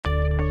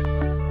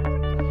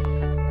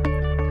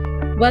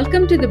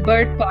Welcome to the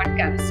Bird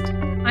Podcast.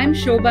 I'm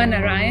Shobha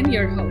Narayan,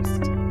 your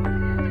host.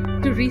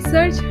 To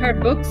research her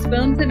books,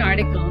 films, and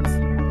articles,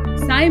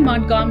 Sy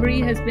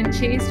Montgomery has been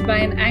chased by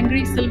an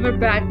angry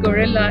silverback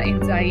gorilla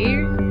in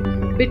Zaire,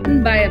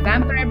 bitten by a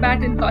vampire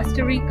bat in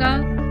Costa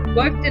Rica,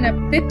 worked in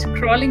a pit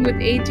crawling with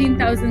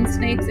 18,000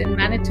 snakes in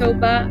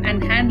Manitoba,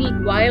 and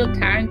handled wild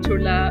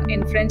tarantula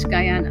in French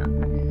Guyana.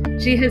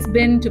 She has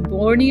been to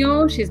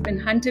Borneo, she's been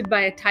hunted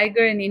by a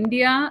tiger in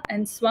India,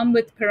 and swum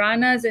with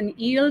piranhas and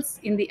eels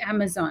in the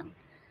Amazon.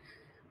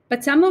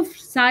 But some of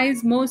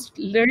Sy's most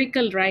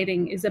lyrical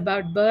writing is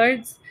about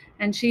birds,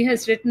 and she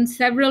has written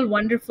several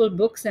wonderful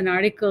books and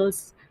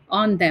articles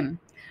on them.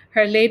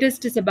 Her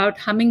latest is about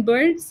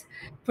hummingbirds.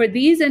 For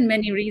these and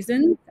many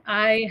reasons,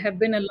 I have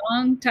been a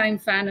long-time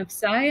fan of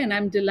Sy, and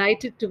I'm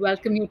delighted to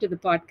welcome you to the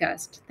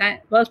podcast.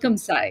 Welcome,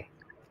 Sy.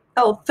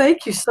 Oh,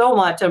 thank you so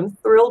much. I'm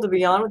thrilled to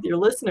be on with your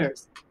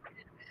listeners.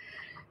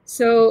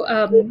 So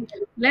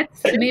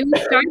let's maybe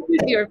start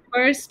with your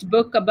first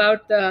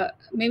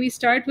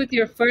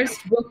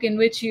book in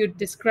which you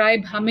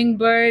describe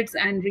hummingbirds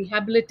and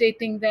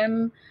rehabilitating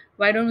them.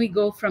 Why don't we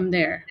go from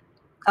there?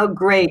 Oh,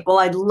 great. Well,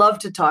 I'd love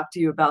to talk to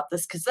you about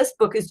this because this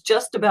book is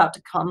just about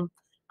to come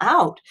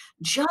out.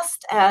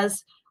 Just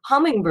as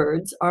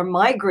hummingbirds are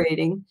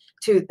migrating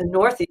to the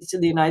northeast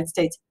of the United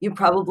States,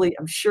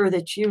 I'm sure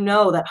that you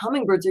know that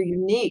hummingbirds are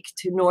unique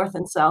to North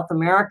and South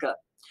America.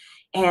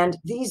 And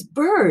these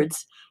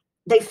birds,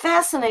 they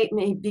fascinate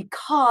me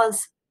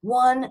because,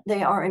 one,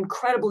 they are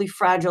incredibly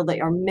fragile. They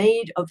are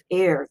made of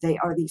air. They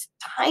are these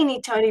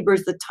tiny, tiny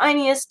birds. The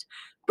tiniest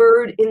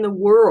bird in the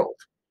world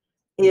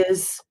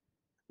is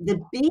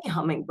the bee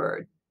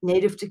hummingbird,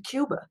 native to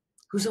Cuba,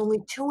 who's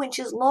only 2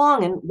 inches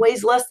long and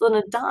weighs less than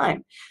a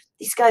dime.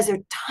 These guys are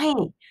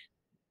tiny,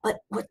 but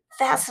what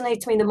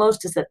fascinates me the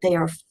most is that they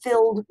are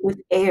filled with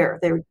air.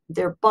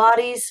 Their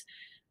bodies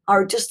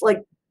are just like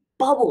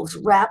bubbles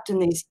wrapped in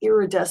these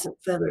iridescent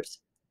feathers.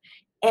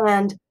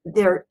 And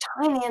their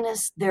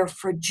tininess, their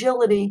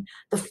fragility,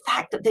 the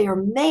fact that they are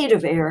made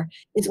of air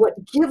is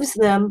what gives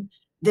them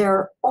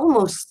their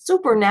almost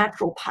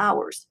supernatural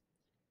powers.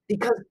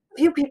 Because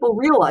few people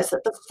realize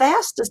that the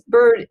fastest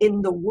bird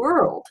in the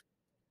world,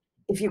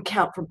 if you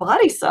count for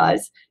body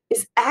size,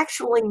 is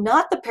actually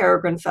not the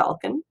peregrine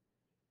falcon,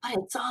 but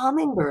it's a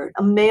hummingbird,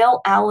 a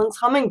male Allen's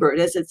hummingbird.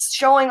 As it's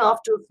showing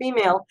off to a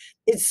female,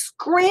 it's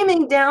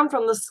screaming down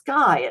from the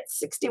sky at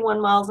 61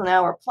 miles an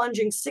hour,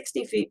 plunging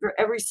 60 feet for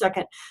every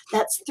second.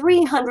 That's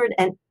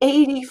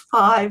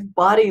 385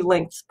 body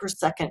lengths per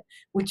second,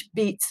 which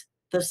beats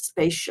the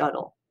space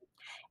shuttle.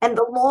 And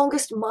the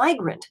longest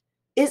migrant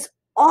is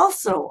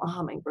also a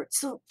hummingbird.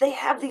 So they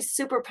have these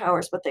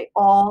superpowers, but they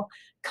all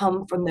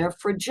come from their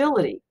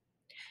fragility.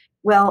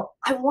 Well,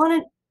 I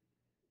wanted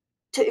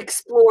to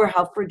explore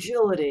how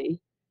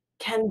fragility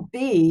can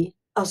be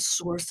a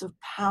source of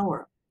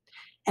power.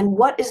 And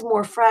what is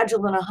more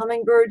fragile than a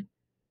hummingbird?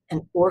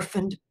 An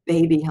orphaned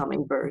baby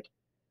hummingbird.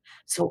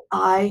 So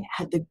I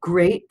had the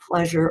great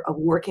pleasure of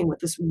working with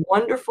this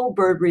wonderful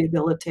bird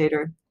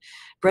rehabilitator,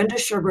 Brenda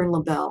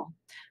Sherburne-LaBelle,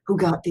 who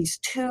got these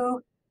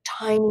two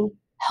tiny,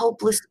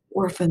 helpless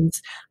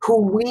orphans who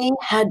we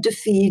had to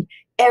feed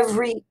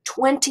every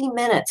 20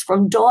 minutes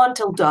from dawn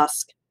till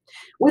dusk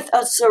with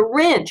a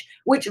syringe,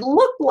 which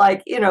looked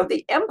like,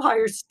 the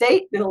Empire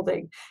State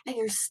Building. And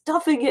you're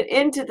stuffing it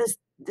into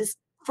this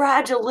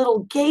fragile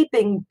little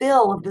gaping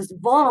bill of this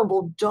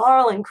vulnerable,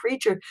 darling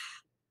creature.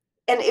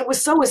 And it was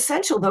so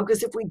essential, though,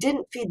 because if we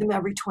didn't feed them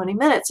every 20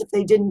 minutes, if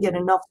they didn't get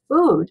enough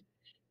food,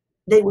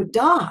 they would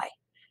die.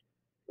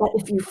 But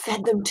if you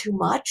fed them too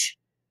much,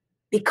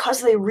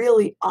 because they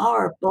really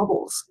are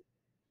bubbles,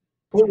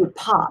 they would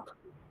pop.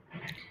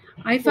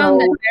 I found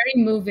that very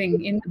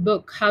moving in the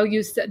book, how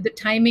you said the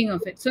timing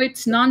of it. So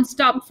it's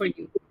nonstop for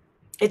you.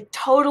 It's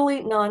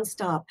totally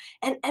nonstop.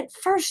 And at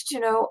first,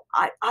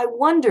 I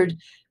wondered,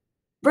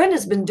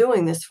 Brenda's been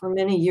doing this for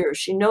many years.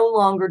 She no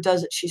longer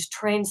does it. She's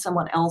trained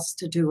someone else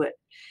to do it.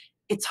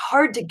 It's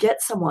hard to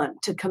get someone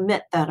to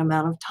commit that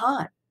amount of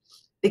time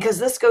because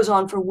this goes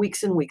on for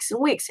weeks and weeks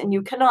and weeks. And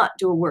you cannot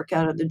do a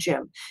workout at the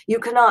gym. You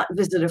cannot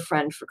visit a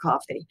friend for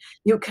coffee.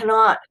 You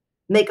cannot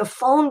make a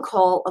phone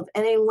call of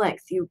any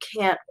length. You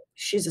can't.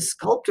 She's a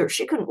sculptor.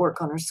 She couldn't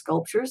work on her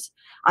sculptures.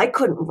 I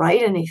couldn't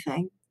write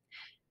anything.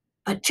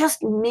 But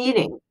just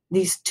meeting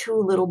these two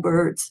little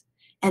birds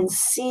and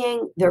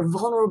seeing their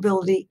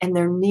vulnerability and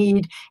their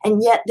need,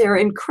 and yet their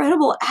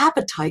incredible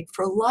appetite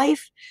for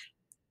life,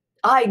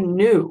 I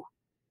knew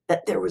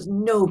that there was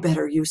no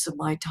better use of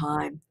my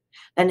time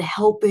than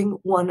helping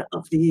one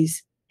of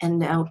these, and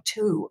now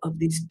two of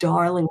these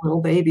darling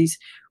little babies,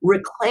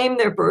 reclaim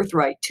their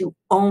birthright to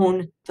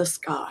own the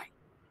sky.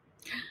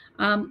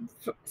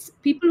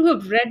 People who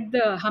have read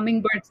The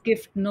Hummingbird's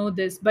Gift know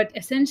this, but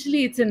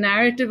essentially it's a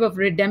narrative of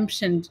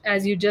redemption,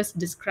 as you just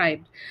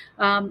described.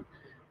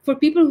 For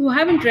people who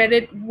haven't read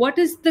it, what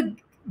is the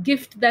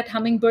gift that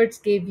hummingbirds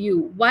gave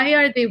you? Why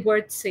are they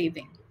worth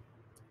saving?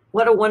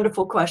 What a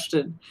wonderful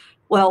question.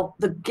 Well,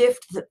 the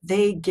gift that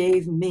they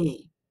gave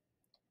me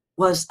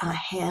was a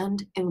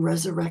hand in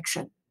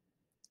resurrection.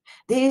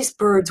 these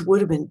birds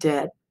would have been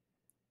dead.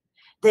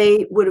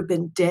 They would have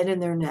been dead in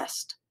their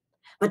nest.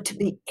 But to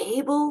be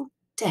able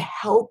to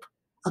help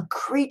a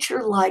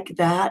creature like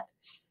that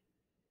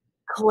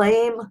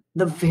claim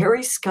the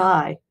very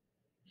sky,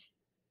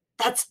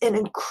 that's an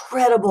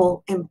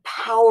incredible,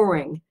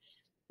 empowering,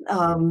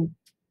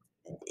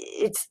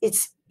 it's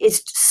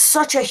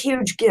such a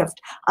huge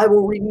gift. I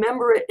will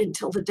remember it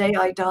until the day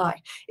I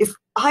die. If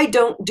I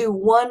don't do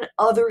one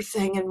other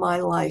thing in my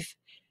life,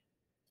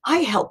 I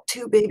helped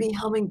 2 baby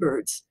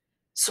hummingbirds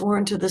soar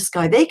into the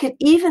sky. They could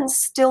even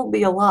still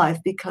be alive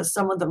because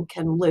some of them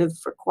can live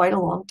for quite a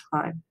long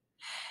time.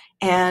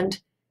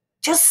 And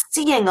just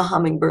seeing a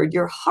hummingbird,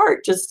 your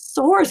heart just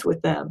soars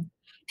with them.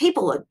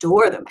 People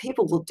adore them.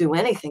 People will do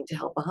anything to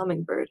help a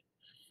hummingbird.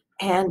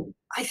 And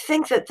I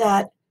think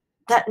that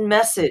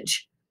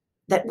message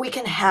that we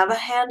can have a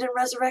hand in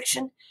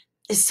resurrection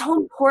is so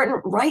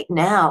important right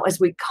now as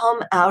we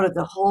come out of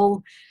the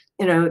whole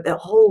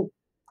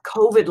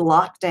COVID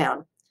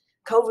lockdown.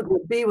 COVID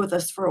will be with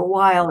us for a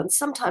while, and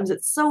sometimes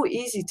it's so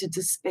easy to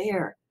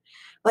despair.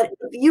 But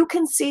if you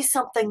can see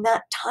something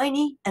that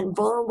tiny and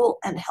vulnerable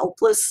and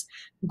helpless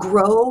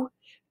grow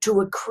to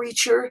a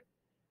creature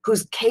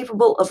who's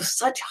capable of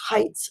such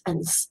heights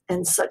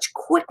and such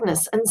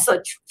quickness and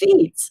such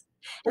feats,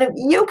 and if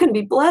you can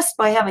be blessed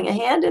by having a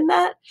hand in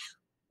that,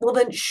 well,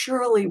 then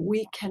surely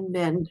we can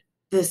mend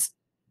this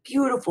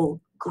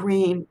beautiful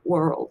green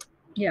world.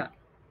 Yeah.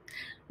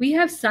 We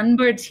have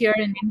sunbirds here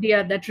in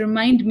India that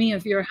remind me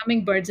of your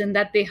hummingbirds and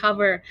that they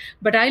hover.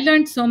 But I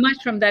learned so much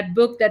from that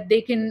book that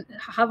they can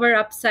hover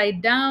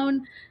upside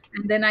down.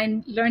 And then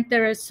I learned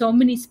there are so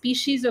many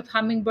species of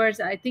hummingbirds.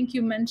 I think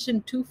you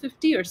mentioned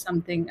 250 or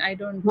something. I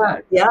don't.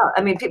 Yeah.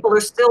 I mean, people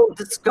are still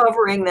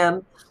discovering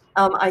them.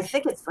 I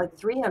think it's like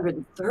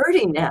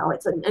 330 now.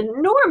 It's an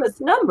enormous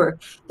number.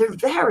 They're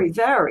very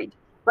varied,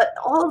 but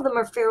all of them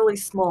are fairly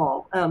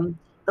small.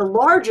 The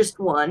largest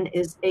one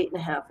is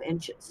 8.5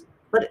 inches,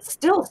 but it's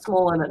still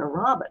smaller than a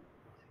robin.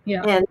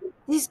 Yeah. And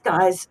these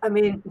guys, I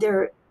mean,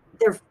 their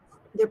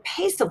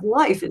pace of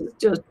life is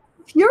just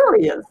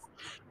furious.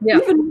 Yeah.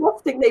 Even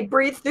resting, they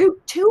breathe through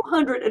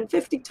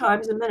 250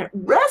 times a minute,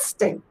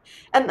 resting.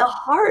 And the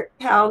heart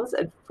pounds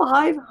at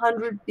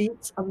 500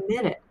 beats a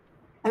minute.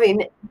 I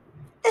mean,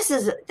 this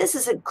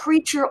is a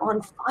creature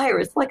on fire.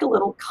 It's like a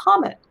little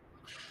comet.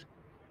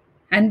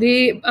 And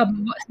they,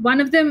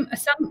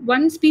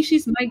 one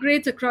species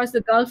migrates across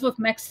the Gulf of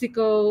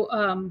Mexico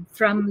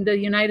from the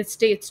United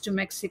States to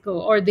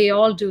Mexico, or they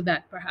all do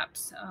that,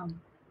 perhaps.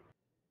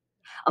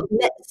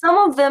 Some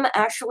of them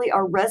actually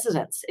are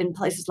residents in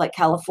places like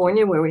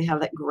California, where we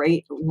have that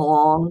great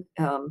long,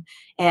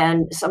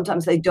 and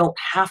sometimes they don't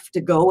have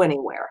to go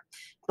anywhere.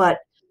 But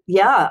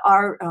yeah,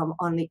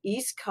 on the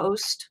East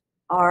Coast,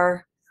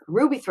 our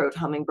ruby-throat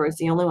hummingbirds,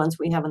 the only ones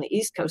we have on the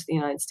East Coast of the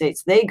United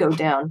States, they go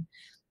down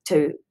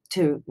to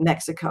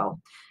Mexico.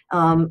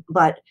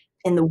 But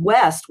in the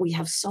West, we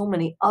have so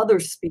many other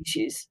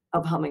species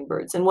of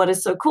hummingbirds. And what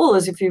is so cool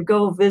is if you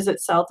go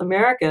visit South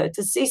America,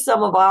 to see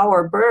some of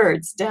our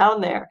birds down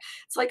there,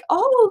 it's like,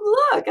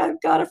 oh, look,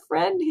 I've got a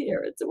friend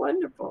here. It's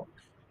wonderful.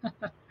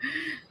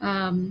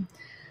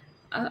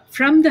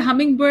 From the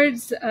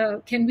hummingbirds,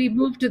 can we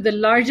move to the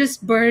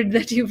largest bird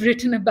that you've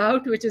written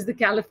about, which is the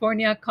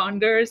California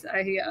condors?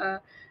 I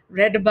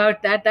read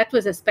about that. That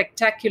was a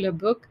spectacular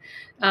book.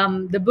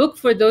 The book,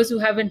 for those who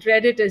haven't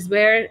read it, is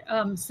where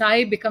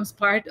Sy becomes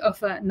part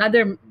of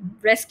another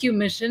rescue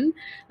mission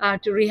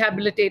to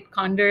rehabilitate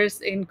condors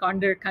in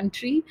Condor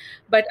country.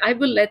 But I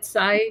will let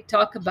Sy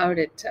talk about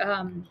it.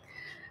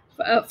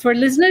 For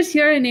listeners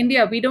here in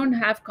India, we don't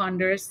have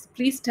condors.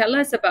 Please tell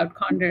us about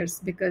condors,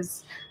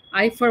 because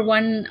I, for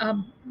one,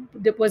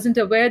 wasn't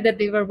aware that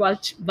they were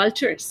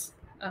vultures.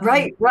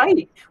 Right.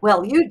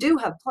 Well, you do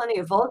have plenty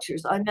of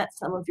vultures. I met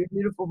some of your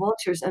beautiful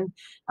vultures, and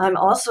I'm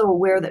also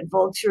aware that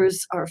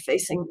vultures are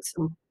facing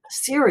some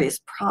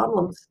serious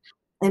problems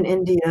in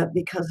India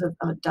because of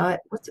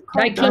what's it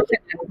called?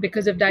 Diclofenac,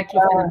 because of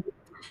diclofenac.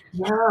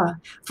 Yeah,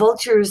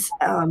 vultures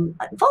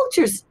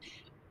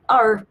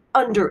are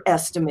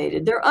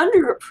underestimated. They're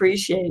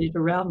underappreciated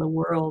around the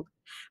world.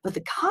 But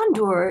the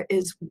condor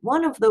is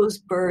one of those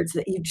birds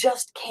that you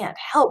just can't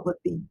help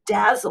but be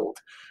dazzled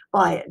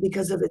by it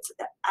because of its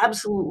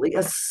absolutely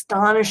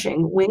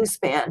astonishing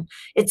wingspan.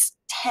 It's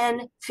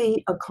 10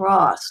 feet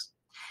across,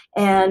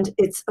 and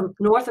it's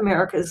North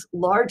America's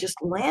largest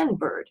land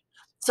bird.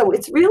 So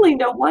it's really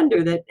no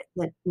wonder that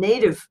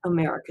Native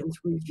Americans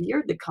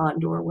revered the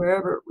condor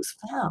wherever it was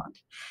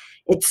found.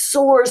 It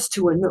soars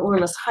to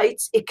enormous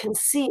heights. It can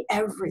see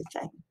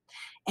everything.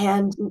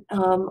 And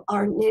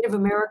our Native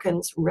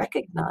Americans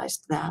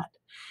recognized that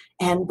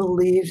and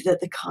believed that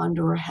the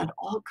condor had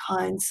all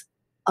kinds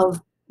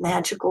of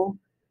magical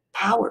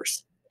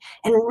powers.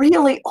 And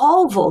really,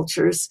 all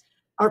vultures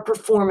are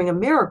performing a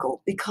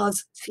miracle,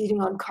 because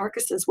feeding on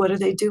carcasses, what are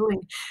they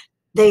doing?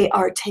 They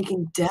are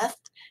taking death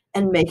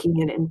and making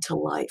it into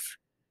life.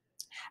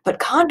 But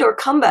condor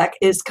comeback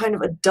is kind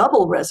of a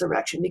double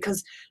resurrection,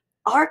 because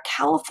our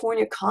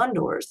California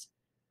condors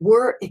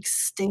were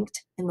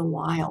extinct in the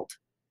wild.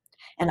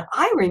 And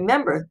I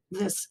remember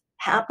this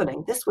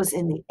happening. This was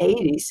in the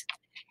 80s.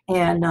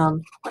 And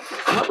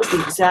what was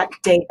the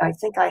exact date? I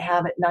think I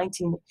have it,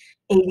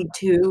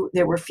 1982.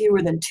 There were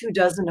fewer than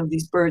 24 of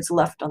these birds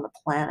left on the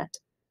planet.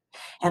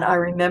 And I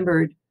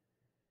remembered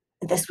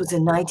this was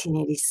in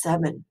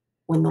 1987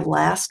 when the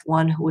last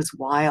one who was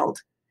wild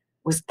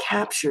was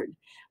captured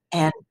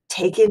and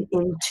taken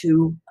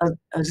into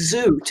a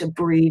zoo to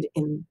breed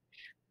in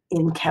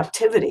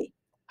captivity.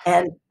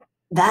 And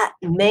that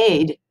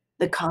made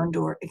the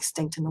condor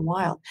extinct in the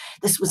wild.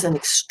 This was an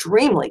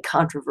extremely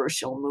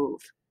controversial move.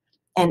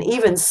 And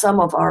even some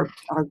of our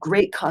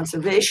great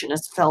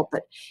conservationists felt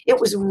that it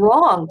was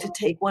wrong to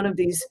take one of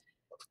these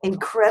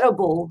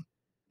incredible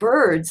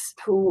birds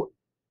who,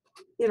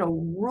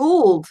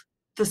 ruled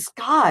the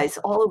skies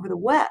all over the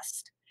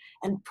West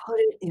and put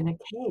it in a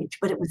cage.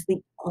 But it was the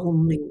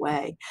only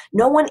way.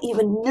 No one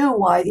even knew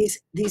why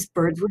these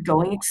birds were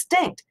going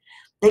extinct.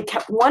 They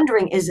kept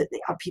wondering,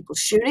 are people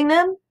shooting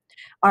them?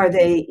 Are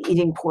they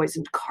eating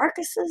poisoned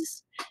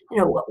carcasses?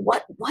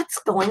 What's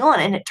going on?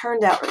 And it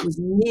turned out it was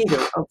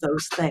neither of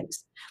those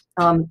things.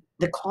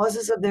 The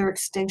causes of their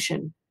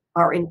extinction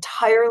are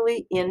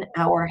entirely in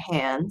our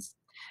hands.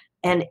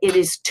 And it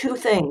is two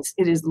things.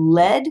 It is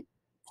lead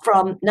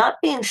from not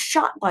being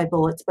shot by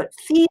bullets, but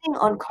feeding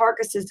on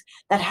carcasses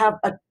that have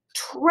a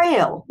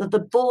trail that the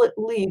bullet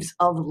leaves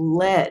of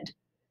lead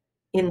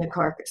in the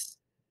carcass.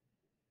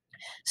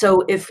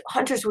 So if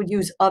hunters would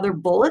use other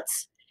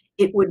bullets,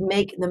 it would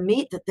make the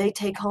meat that they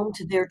take home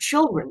to their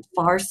children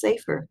far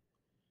safer,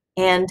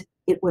 and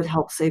it would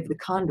help save the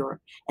condor.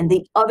 And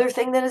the other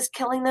thing that is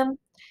killing them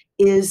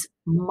is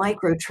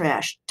micro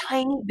trash,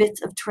 tiny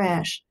bits of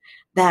trash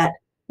that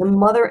the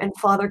mother and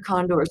father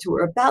condors, who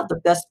are about the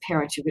best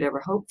parents you could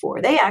ever hope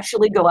for, they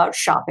actually go out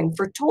shopping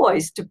for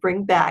toys to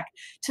bring back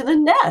to the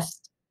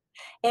nest.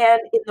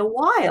 And in the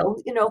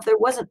wild, if there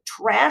wasn't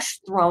trash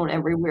thrown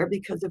everywhere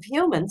because of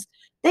humans,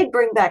 they'd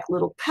bring back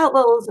little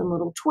pebbles and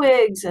little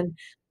twigs and,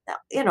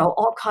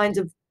 all kinds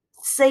of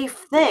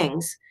safe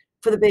things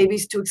for the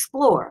babies to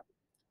explore.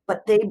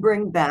 But they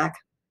bring back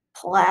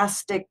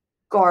plastic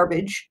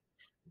garbage,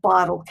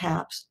 bottle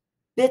caps,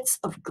 bits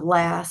of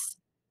glass,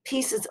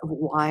 pieces of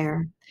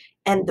wire,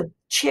 and the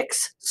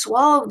chicks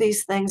swallow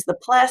these things. The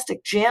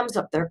plastic jams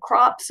up their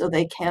crops so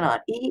they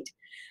cannot eat.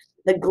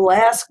 The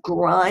glass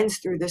grinds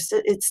through this.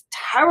 It's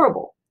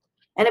terrible.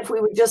 And if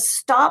we would just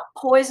stop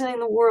poisoning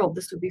the world,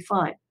 this would be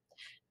fine.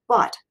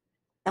 But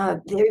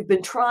they've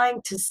been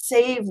trying to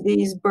save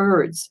these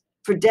birds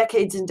for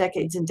decades and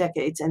decades and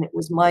decades. And it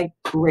was my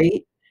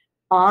great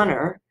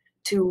honor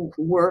to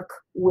work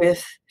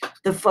with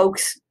the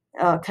folks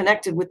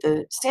connected with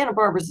the Santa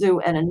Barbara Zoo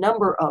and a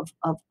number of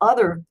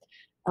other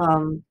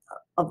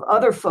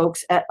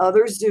folks at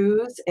other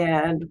zoos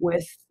and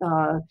with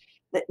the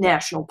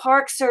National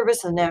Park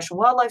Service and National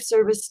Wildlife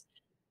Service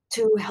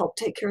to help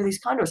take care of these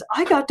condors.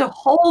 I got to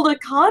hold a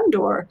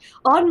condor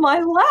on my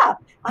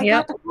lap. I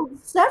got to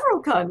hold several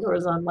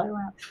condors on my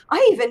lap.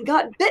 I even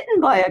got bitten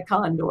by a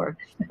condor,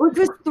 which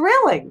was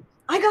thrilling.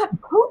 I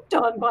got pooped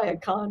on by a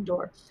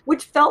condor,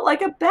 which felt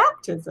like a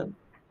baptism.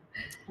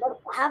 But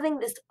having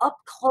this up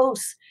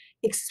close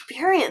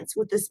experience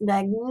with this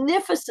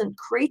magnificent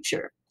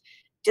creature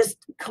just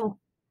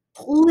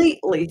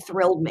completely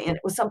thrilled me. And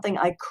it was something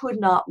I could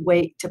not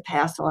wait to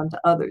pass on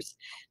to others.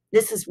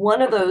 This is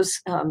one of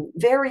those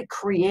very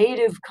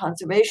creative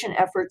conservation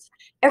efforts.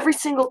 Every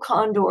single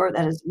condor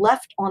that is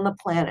left on the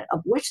planet,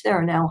 of which there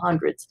are now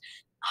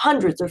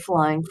hundreds are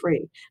flying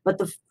free. But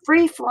the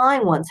free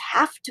flying ones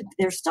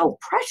they're so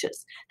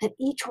precious that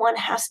each one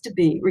has to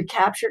be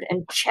recaptured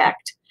and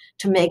checked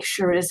to make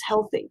sure it is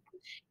healthy.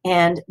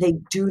 And they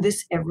do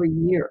this every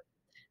year.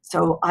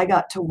 So I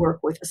got to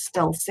work with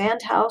Estelle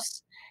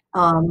Sandhouse,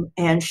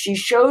 and she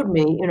showed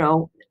me,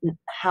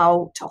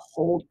 how to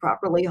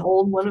properly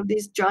hold one of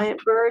these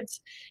giant birds,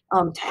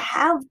 to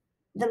have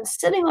them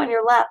sitting on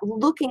your lap,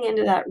 looking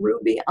into that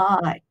ruby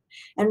eye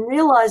and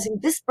realizing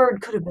this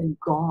bird could have been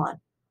gone.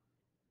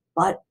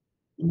 But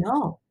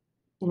no,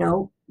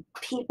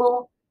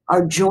 people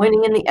are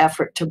joining in the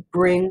effort to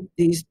bring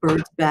these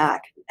birds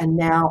back. And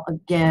now,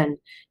 again,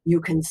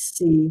 you can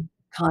see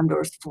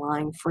condors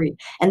flying free.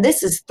 And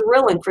this is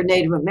thrilling for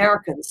Native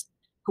Americans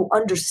who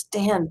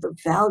understand the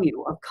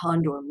value of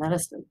condor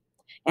medicine.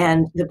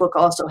 And the book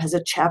also has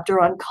a chapter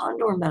on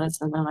condor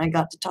medicine. And I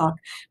got to talk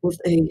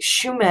with a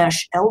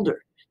Chumash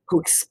elder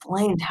who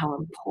explained how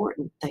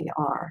important they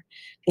are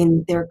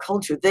in their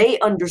culture. They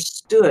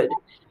understood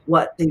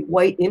what the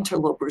white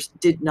interlopers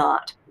did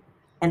not.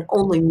 And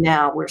only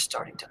now we're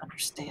starting to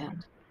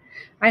understand.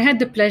 I had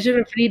the pleasure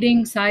of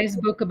reading Sy's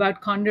book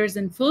about condors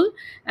in full.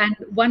 And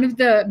one of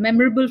the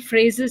memorable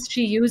phrases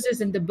she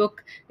uses in the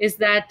book is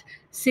that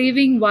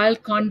saving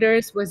wild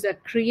condors was a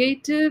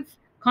creative,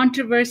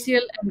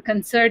 controversial, and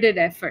concerted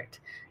effort.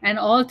 And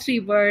all three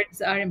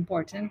words are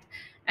important.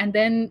 And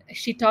then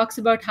she talks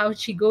about how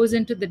she goes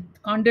into the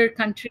condor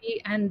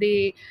country and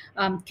they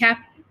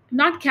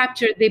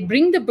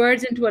bring the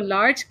birds into a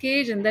large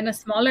cage and then a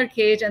smaller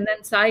cage, and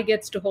then Sy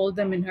gets to hold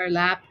them in her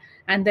lap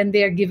and then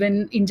they are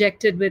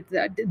injected with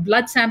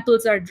blood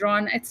samples are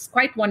drawn. It's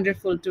quite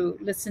wonderful to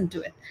listen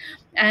to it.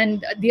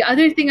 And the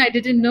other thing I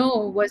didn't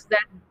know was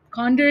that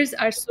condors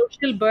are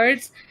social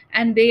birds,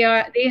 and they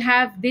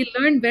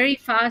learn very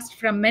fast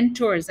from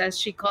mentors, as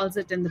she calls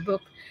it in the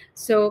book.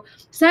 So,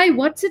 Sy,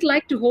 what's it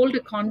like to hold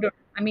a condor?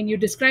 I mean, you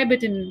describe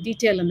it in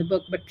detail in the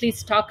book, but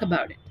please talk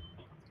about it.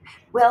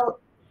 Well,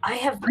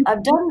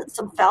 I've done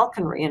some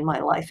falconry in my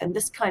life, and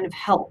this kind of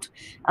helped.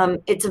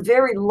 It's a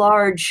very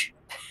large,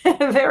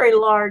 very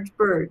large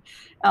bird,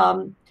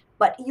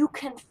 but you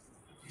can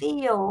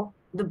feel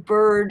the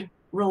bird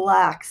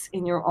relax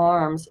in your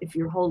arms if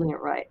you're holding it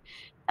right.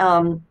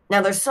 Now,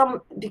 there's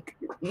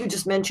you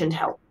just mentioned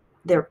how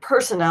they're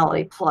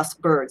personality plus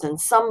birds,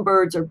 and some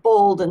birds are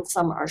bold and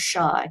some are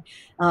shy.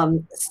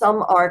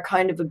 Some are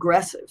kind of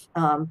aggressive,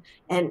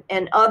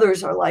 and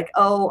others are like,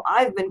 oh,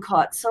 I've been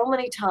caught so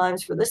many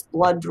times for this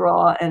blood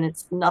draw, and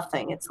it's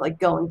nothing. It's like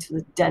going to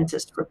the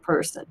dentist for a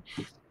person,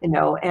 and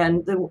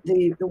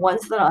the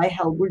ones that I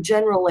held were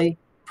generally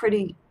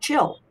pretty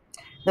chill.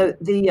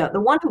 The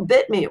one who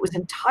bit me, it was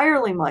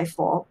entirely my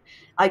fault.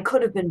 I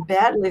could have been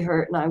badly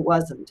hurt, and I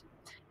wasn't.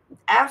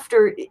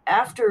 After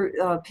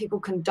people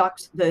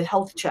conduct the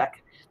health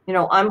check,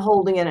 I'm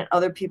holding it and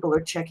other people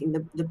are checking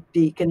the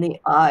beak and the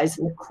eyes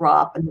and the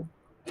crop and the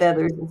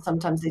feathers, and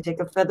sometimes they take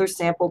a feather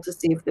sample to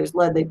see if there's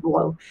lead.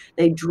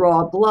 They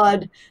draw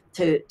blood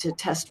to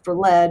test for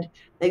lead.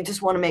 They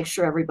just want to make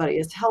sure everybody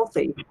is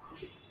healthy.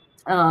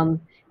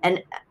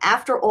 And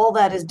after all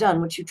that is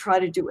done, which you try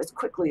to do as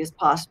quickly as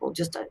possible,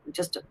 just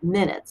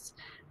minutes,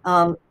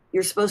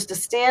 you're supposed to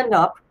stand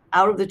up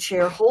out of the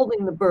chair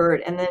holding the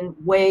bird and then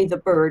weigh the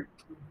bird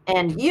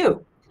and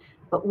you.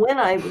 But when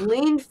I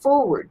leaned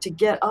forward to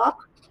get up,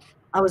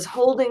 I was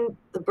holding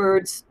the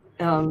bird's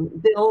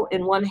bill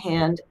in one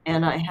hand,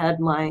 and I had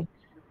my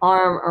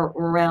arm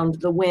around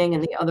the wing,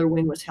 and the other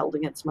wing was held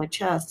against my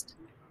chest.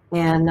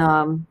 And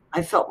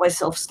I felt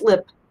myself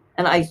slip,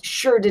 and I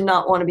sure did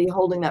not want to be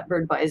holding that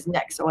bird by his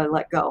neck, so I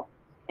let go.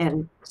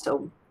 And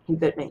so he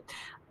bit me.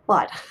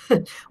 But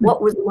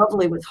what was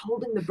lovely was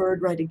holding the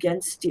bird right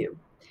against you.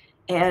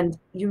 And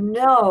you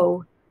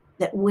know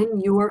that when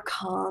you're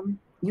calm,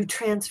 you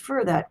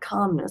transfer that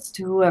calmness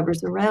to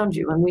whoever's around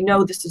you. And we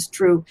know this is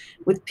true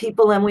with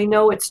people, and we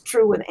know it's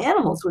true with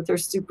animals with their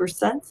super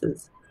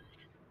senses.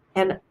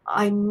 And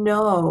I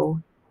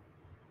know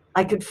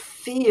I could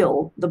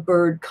feel the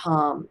bird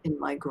calm in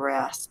my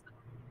grasp.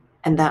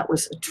 And that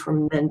was a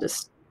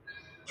tremendous,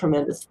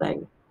 tremendous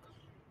thing.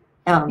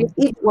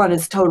 Each one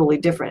is totally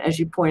different, as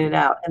you pointed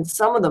out. And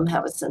some of them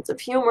have a sense of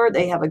humor.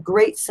 They have a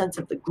great sense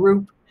of the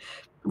group.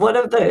 One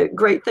of the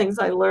great things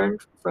I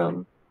learned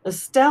from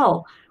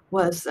Estelle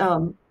was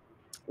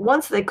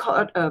once they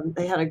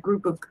had a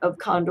group of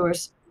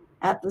condors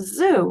at the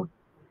zoo,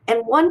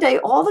 and one day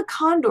all the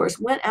condors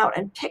went out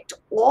and picked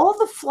all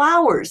the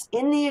flowers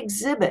in the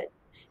exhibit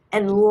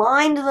and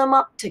lined them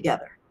up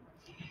together.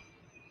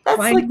 That's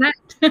Why like that?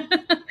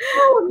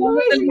 so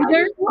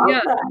amazing.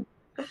 Yeah.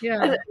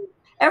 Yeah.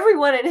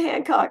 Everyone in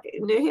Hancock,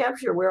 New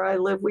Hampshire, where I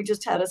live, we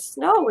just had a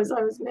snow, as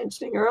I was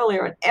mentioning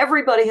earlier, and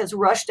everybody has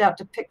rushed out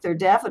to pick their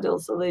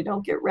daffodils so they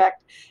don't get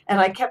wrecked. And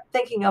I kept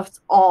thinking of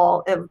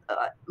all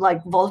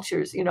like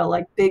vultures,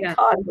 like big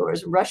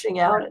condors rushing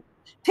out and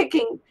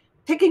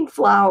picking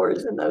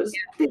flowers in those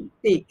big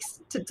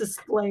beaks to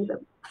display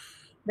them.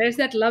 There's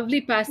that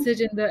lovely passage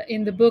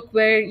in the book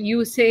where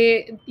you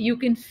say you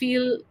can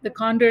feel the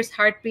condor's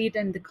heartbeat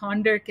and the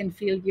condor can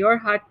feel your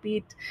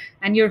heartbeat,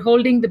 and you're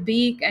holding the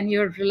beak and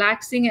you're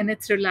relaxing and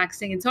it's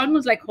relaxing. It's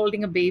almost like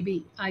holding a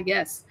baby, I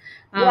guess.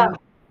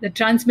 The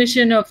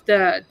transmission of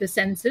the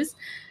senses.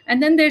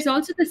 And then there's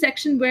also the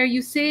section where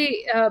you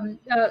say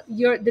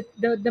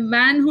the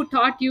man who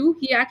taught you,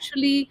 he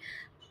actually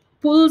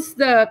pulls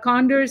the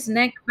condor's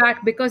neck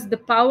back because the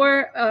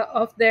power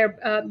of their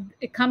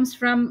it comes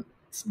from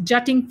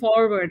jutting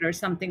forward or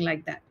something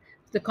like that.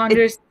 The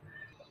condors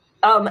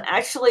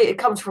actually it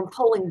comes from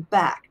pulling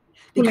back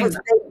because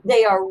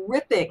they are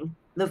ripping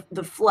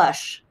the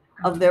flesh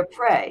of their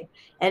prey,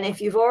 and if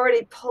you've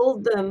already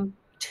pulled them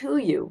to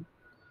you,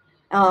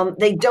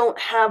 they don't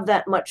have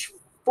that much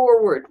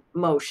forward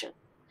motion,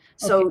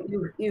 so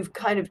you've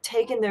kind of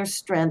taken their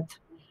strength.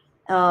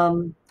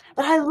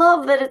 But I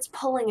love that it's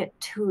pulling it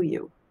to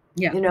you,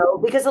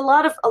 because a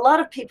lot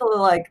of people are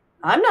like,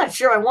 I'm not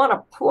sure I want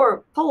to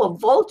pull a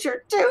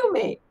vulture to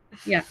me.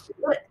 Yeah.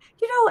 But,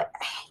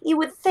 you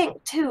would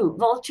think too,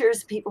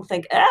 vultures, people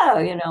think,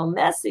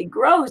 messy,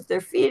 gross.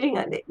 They're feeding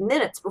on it.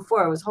 Minutes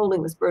before I was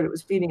holding this bird, it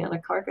was feeding on a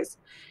carcass.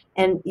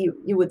 And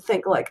you would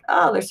think like,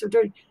 oh, they're so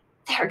dirty.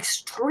 They're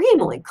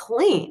extremely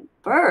clean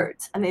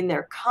birds. I mean,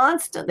 they're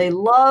constant. They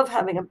love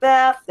having a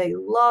bath. They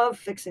love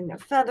fixing their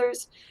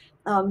feathers.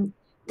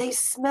 They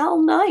smell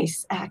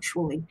nice,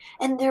 actually.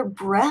 And their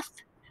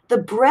breath, the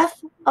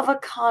breath of a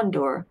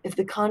condor, if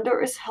the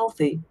condor is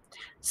healthy,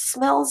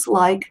 smells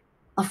like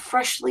a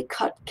freshly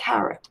cut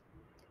carrot.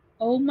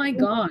 Oh my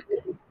God.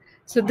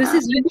 So this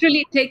is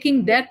literally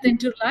taking death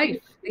into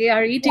life. They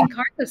are eating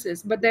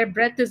carcasses, but their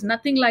breath is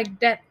nothing like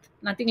death,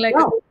 nothing like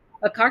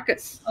A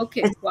carcass.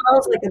 Okay. It Wow.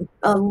 smells like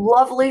a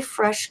lovely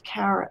fresh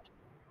carrot.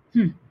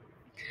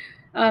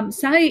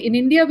 Sy, in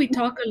India, we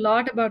talk a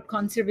lot about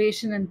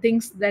conservation and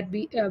things that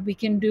we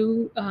can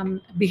do,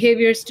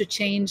 behaviors to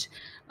change.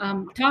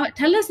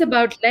 Tell us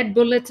about lead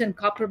bullets and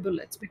copper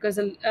bullets, because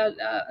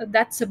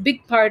that's a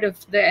big part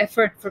of the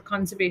effort for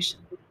conservation.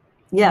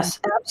 Yes,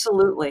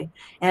 absolutely.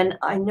 And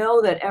I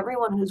know that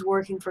everyone who's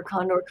working for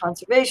condor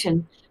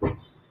conservation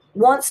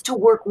wants to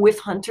work with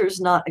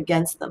hunters, not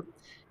against them.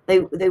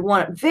 They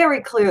want it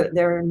very clear that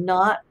they're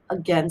not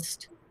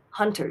against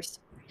hunters.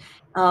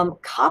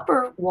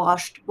 Copper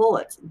washed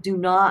bullets do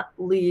not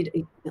leave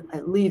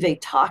a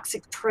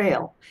toxic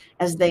trail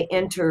as they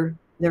enter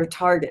their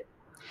target.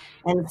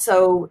 And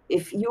so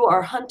if you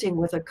are hunting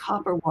with a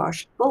copper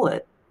washed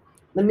bullet,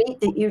 the meat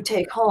that you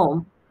take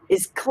home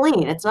is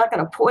clean. It's not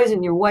going to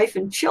poison your wife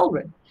and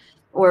children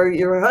or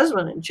your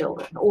husband and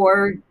children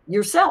or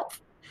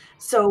yourself.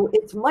 So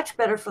it's much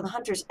better for the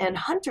hunters. And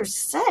hunters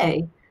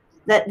say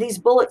that these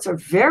bullets are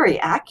very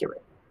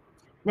accurate.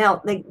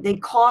 Now, they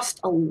cost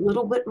a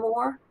little bit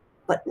more,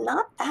 but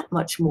not that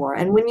much more.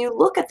 And when you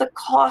look at the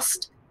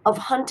cost of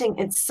hunting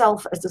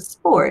itself as a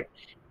sport,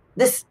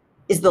 this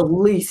is the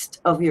least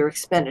of your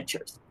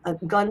expenditures.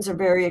 Guns are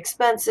very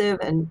expensive,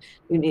 and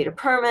you need a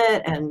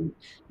permit, and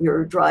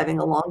you're driving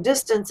a long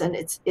distance, and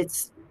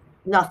it's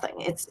nothing.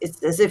 It's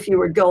as if you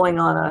were going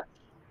on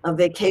a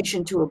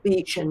vacation to a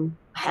beach and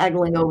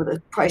haggling over the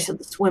price of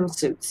the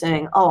swimsuit,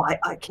 saying, "Oh,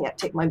 I can't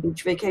take my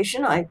beach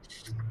vacation. I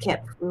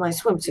can't. My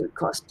swimsuit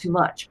costs too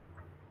much."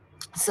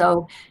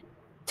 So,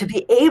 to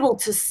be able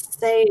to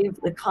save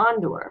the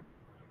condor,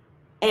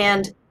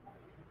 and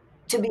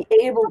to be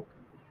able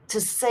to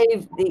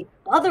save the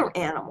other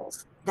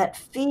animals that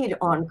feed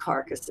on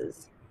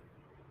carcasses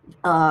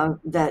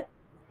that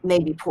may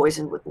be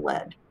poisoned with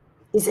lead,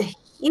 is a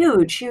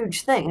huge,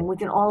 huge thing, and we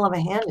can all have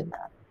a hand in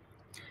that.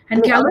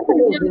 And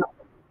California,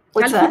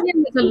 what's California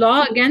that? has a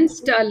law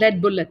against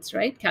lead bullets,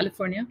 right?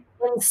 California.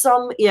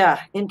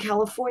 In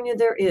California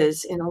there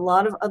is. In a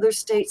lot of other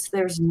states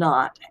there's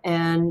not,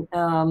 and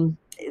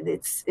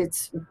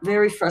it's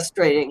very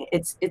frustrating.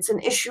 It's an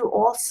issue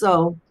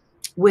also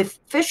with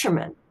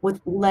fishermen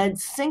with lead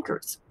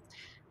sinkers.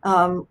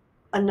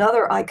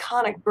 Another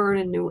iconic bird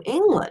in New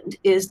England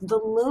is the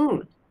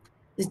loon,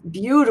 this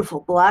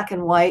beautiful black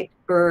and white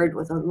bird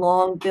with a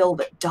long bill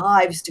that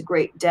dives to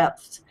great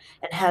depths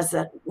and has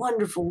that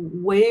wonderful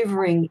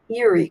wavering,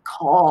 eerie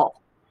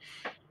call.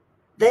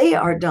 They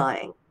are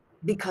dying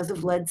because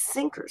of lead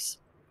sinkers.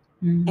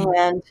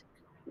 And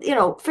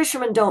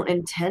fishermen don't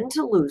intend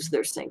to lose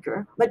their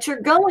sinker, but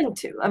you're going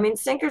to. I mean,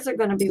 sinkers are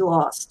going to be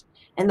lost,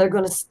 and they're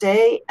going to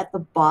stay at the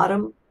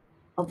bottom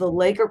of the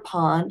lake or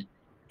pond,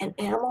 and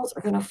animals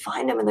are going to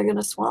find them, and they're going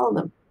to swallow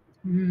them.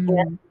 And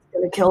it's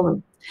going to kill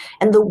them.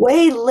 And the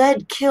way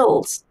lead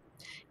kills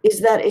is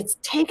that it's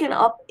taken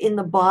up in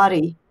the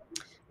body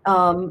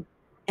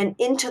and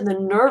into the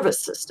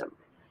nervous system.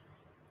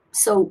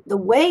 So the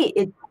way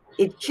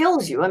it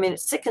kills you, I mean, it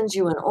sickens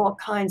you in all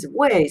kinds of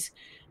ways,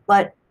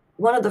 but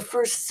one of the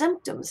first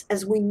symptoms,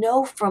 as we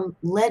know from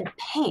lead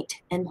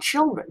paint and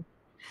children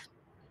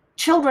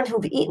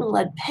who've eaten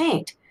lead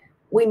paint,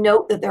 we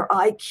note that their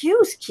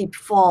IQs keep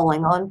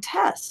falling on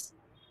tests.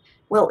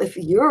 Well, if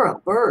you're a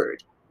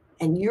bird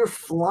and you're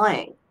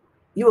flying,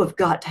 you have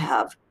got to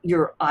have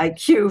your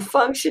IQ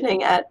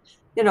functioning at,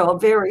 a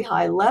very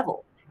high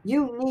level.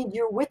 You need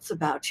your wits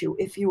about you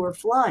if you are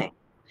flying.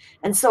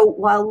 And so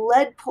while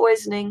lead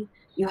poisoning,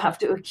 you have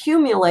to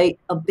accumulate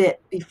a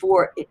bit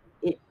before it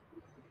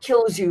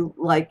kills you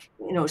like,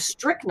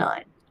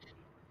 strychnine,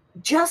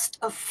 just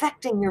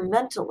affecting your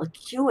mental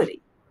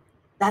acuity,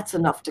 that's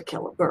enough to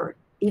kill a bird.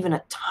 Even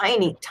a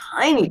tiny,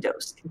 tiny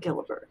dose can kill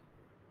a bird.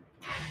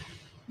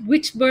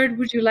 Which bird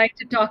would you like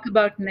to talk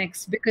about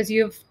next? Because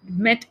you've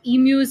met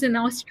emus in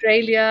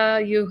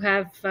Australia. You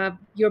have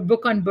your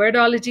book on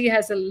birdology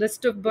has a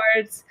list of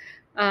birds.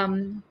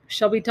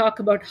 Shall we talk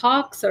about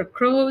hawks or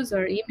crows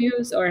or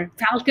emus or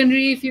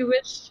falconry, if you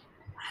wish?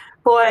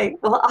 Boy,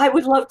 well, I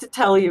would love to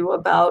tell you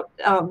about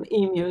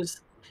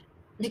emus,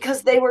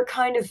 because they were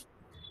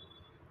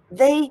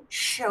they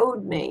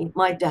showed me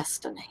my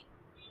destiny.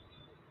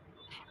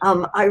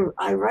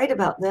 I write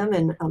about them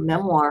in a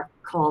memoir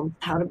called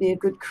How to Be a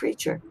Good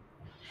Creature.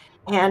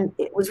 And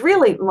it was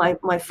really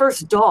my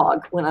first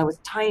dog when I was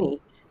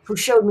tiny who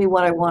showed me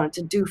what I wanted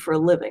to do for a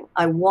living.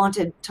 I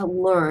wanted to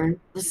learn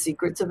the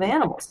secrets of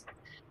animals.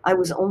 I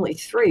was only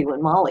 3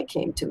 when Molly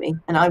came to me,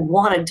 and I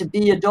wanted to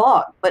be a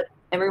dog, but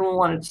everyone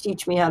wanted to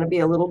teach me how to be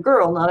a little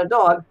girl, not a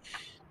dog.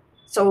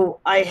 So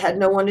I had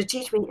no one to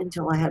teach me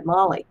until I had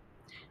Molly.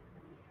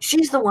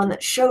 She's the one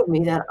that showed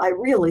me that I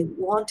really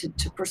wanted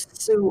to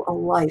pursue a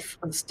life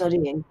of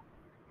studying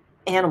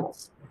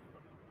animals.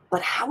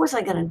 But how was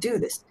I going to do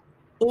this?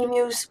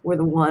 Emus were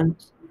the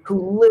ones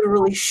who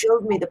literally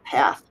showed me the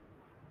path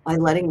by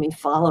letting me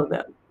follow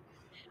them.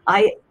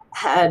 I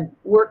had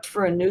worked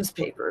for a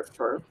newspaper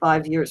for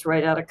 5 years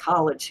right out of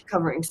college,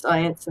 covering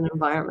science and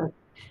environment,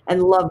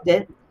 and loved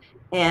it.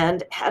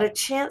 and had a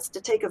chance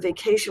to take a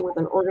vacation with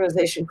an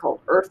organization called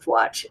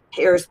Earthwatch. It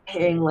pairs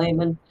paying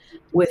laymen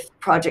with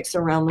projects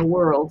around the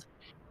world.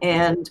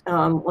 And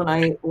when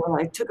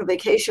I took a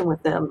vacation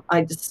with them,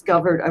 I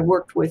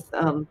worked with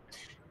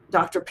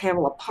Dr.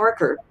 Pamela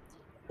Parker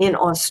in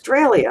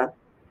Australia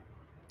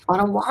on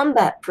a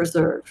wombat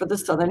preserve for the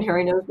southern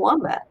hairy-nosed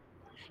wombat.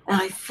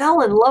 And I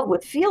fell in love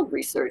with field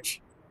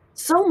research,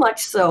 so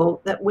much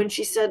so that when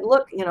she said,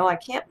 look, I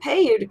can't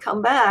pay you to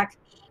come back.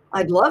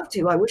 I'd love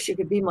to. I wish you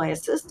could be my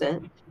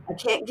assistant. I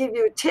can't give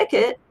you a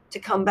ticket to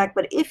come back.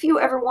 But if you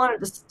ever wanted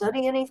to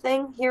study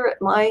anything here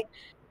at my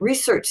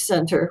research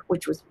center,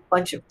 which was a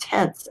bunch of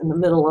tents in the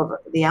middle of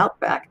the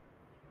outback,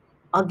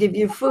 I'll give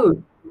you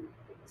food.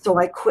 So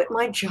I quit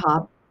my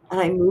job and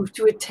I moved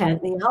to a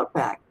tent in the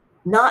outback,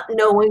 not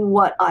knowing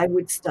what I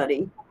would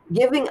study,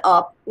 giving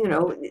up,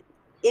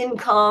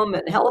 income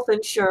and health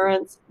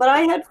insurance, but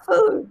I had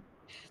food.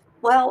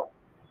 Well,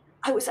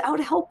 I was out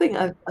helping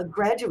a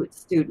graduate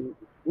student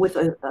with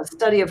a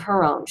study of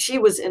her own. She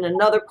was in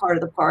another part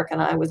of the park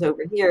and I was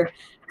over here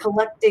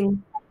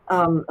collecting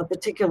a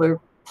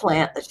particular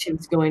plant that she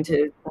was going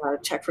to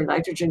check for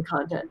nitrogen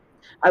content.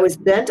 I was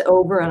bent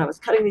over and I was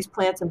cutting these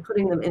plants and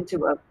putting them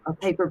into a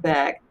paper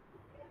bag.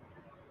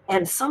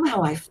 And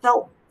somehow I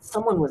felt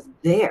someone was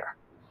there.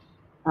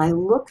 I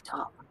looked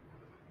up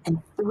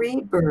and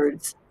 3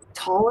 birds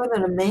taller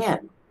than a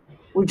man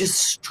were just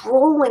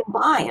strolling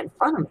by in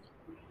front of me.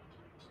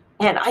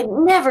 And I'd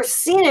never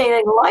seen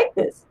anything like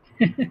this.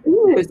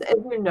 Emus, as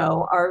you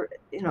know, are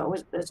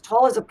as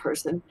tall as a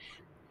person.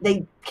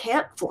 They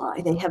can't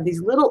fly. They have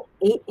these little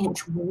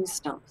 8-inch wing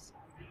stumps.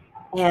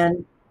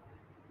 And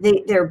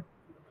their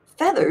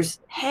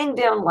feathers hang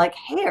down like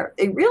hair.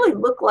 They really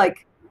look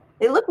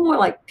more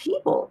like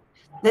people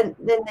than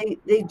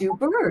they do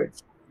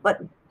birds.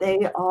 But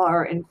they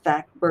are, in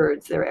fact,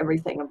 birds. They're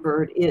everything a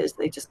bird is.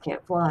 They just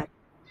can't fly.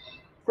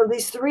 So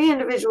these 3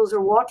 individuals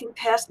are walking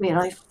past me, and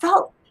I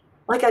felt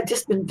like I'd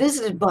just been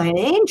visited by an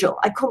angel.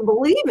 I couldn't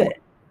believe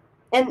it.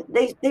 And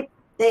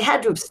they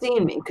had to have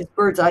seen me because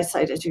birds'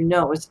 eyesight, as you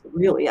know, is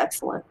really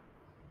excellent.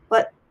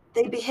 But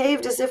they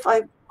behaved as if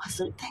I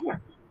wasn't there.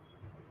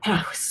 And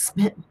I was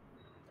smitten.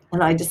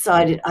 And I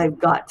decided I've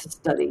got to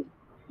study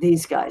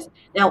these guys.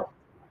 Now,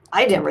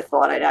 I never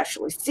thought I'd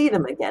actually see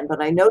them again,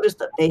 but I noticed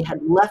that they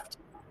had left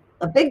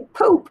a big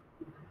poop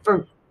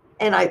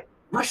and I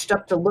rushed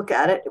up to look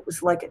at it. It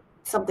was like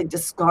something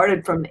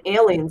discarded from an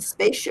alien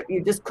spaceship.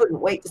 You just couldn't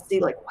wait to see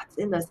what's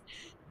in this.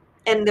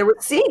 And there were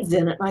seeds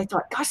in it. And I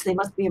thought, gosh, they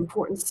must be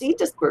important seed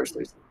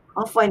dispersers.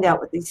 I'll find out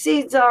what these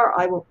seeds are.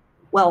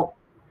 Well,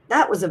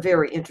 that was a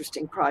very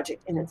interesting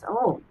project in its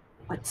own.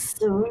 But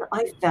soon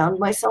I found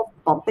myself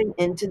bumping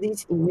into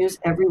these emus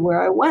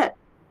everywhere I went.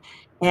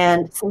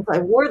 And since I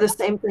wore the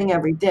same thing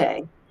every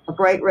day, a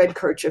bright red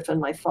kerchief and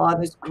my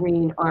father's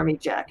green army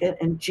jacket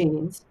and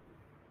jeans,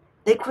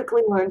 they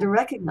quickly learned to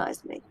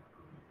recognize me.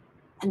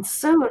 And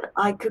soon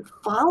I could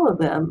follow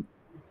them,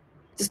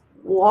 just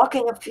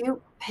walking a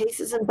few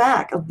paces in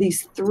back of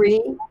these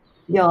 3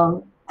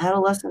 young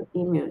adolescent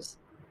emus.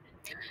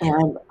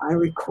 And I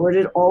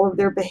recorded all of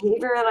their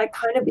behavior and I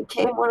kind of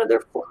became one of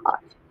their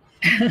flock.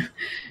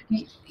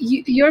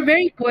 You're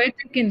very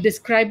poetic in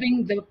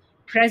describing the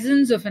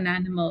presence of an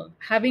animal.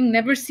 Having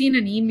never seen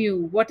an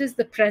emu, what is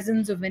the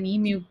presence of an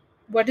emu?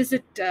 What is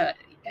it?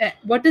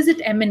 What does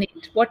it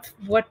emanate? What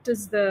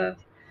is the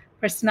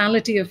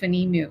personality of an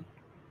emu?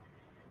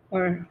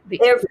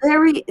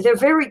 They're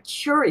very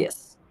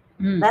curious.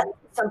 That's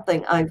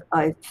something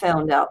I've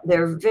found out.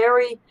 They're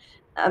very.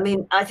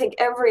 I think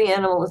every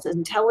animal is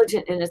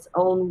intelligent in its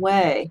own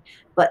way,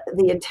 but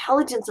the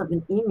intelligence of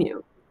an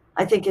emu,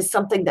 I think, is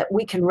something that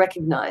we can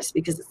recognize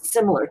because it's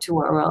similar to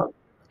our own.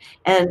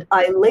 And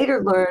I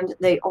later learned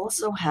they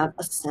also have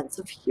a sense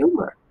of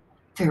humor,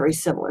 very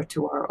similar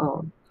to our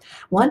own.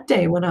 One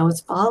day when I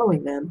was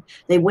following them,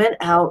 they went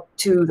out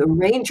to the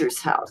ranger's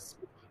house,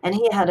 and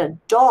he had a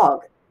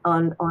dog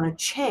on a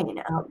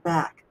chain out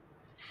back.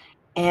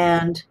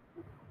 And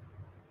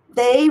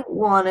they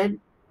wanted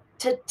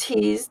to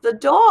tease the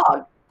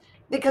dog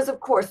because, of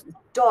course,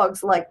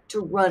 dogs like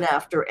to run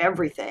after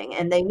everything.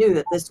 And they knew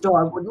that this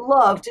dog would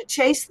love to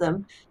chase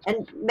them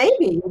and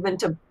maybe even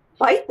to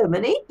bite them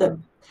and eat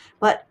them.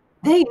 But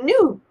they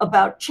knew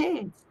about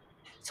chains.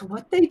 So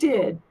what they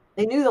did,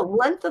 they knew the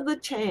length of the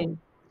chain.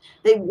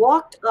 They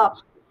walked up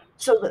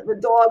so that the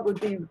dog would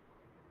be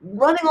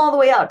running all the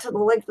way out to the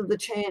length of the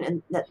chain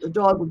and that the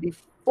dog would be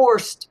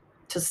forced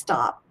to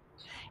stop.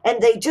 And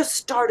they just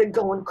started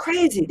going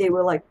crazy. They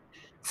were like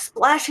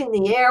splashing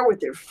the air with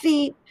their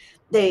feet.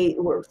 They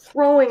were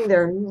throwing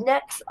their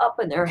necks up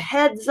and their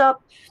heads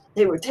up.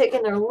 They were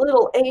taking their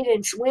little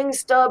 8-inch wing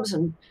stubs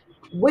and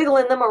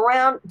wiggling them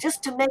around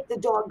just to make the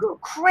dog go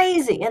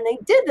crazy. And they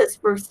did this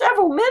for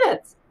several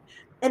minutes.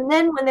 And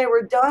then when they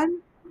were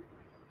done,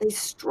 they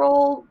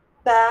strolled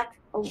back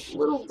a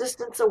little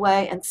distance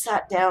away and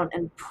sat down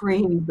and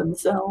preened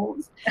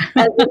themselves,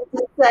 as if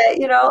to say,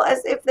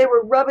 as if they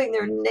were rubbing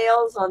their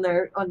nails on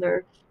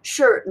their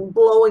shirt and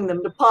blowing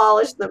them to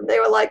polish them. They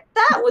were like,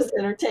 that was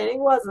entertaining,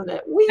 wasn't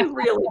it? We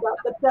really got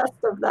the best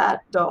of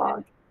that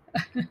dog.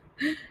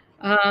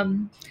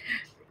 Um,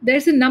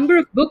 there's a number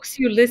of books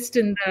you list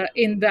in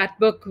that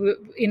book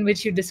in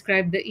which you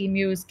describe the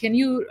emus. Can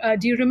you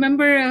do you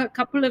remember a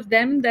couple of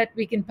them that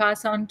we can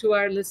pass on to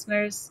our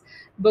listeners?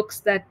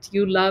 Books that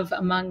you love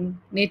among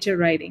nature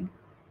writing.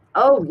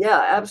 Oh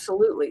yeah,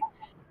 absolutely.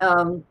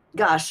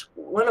 Gosh,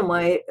 one of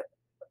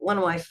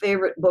my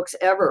favorite books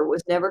ever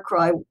was Never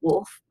Cry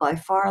Wolf by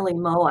Farley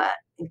Mowat,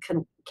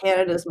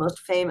 Canada's most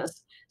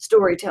famous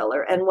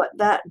storyteller. And what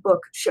that book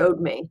showed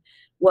me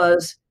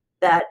was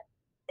that,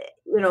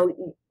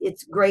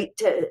 it's great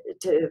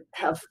to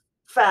have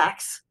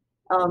facts.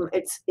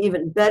 It's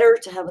even better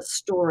to have a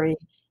story,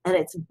 and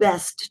it's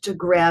best to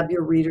grab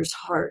your reader's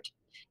heart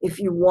if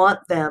you want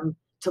them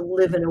to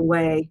live in a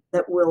way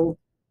that will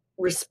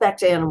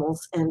respect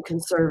animals and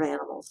conserve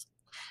animals.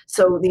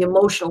 So the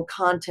emotional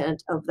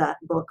content of that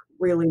book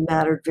really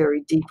mattered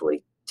very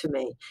deeply to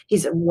me.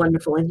 He's a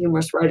wonderful and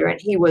humorous writer, and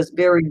he was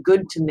very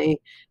good to me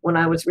when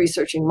I was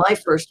researching my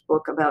first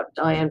book about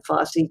Dian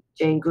Fossey,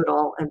 Jane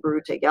Goodall, and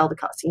Birute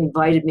Galdikas. He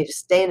invited me to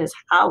stay in his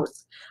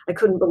house. I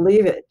couldn't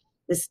believe it.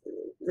 This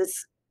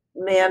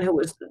man who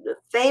was a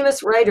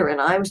famous writer, and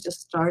I was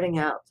just starting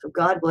out. So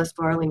God bless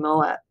Farley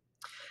Mowat.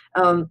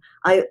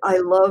 I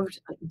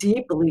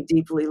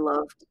deeply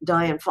loved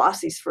Dian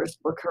Fossey's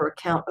first book, her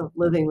account of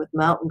living with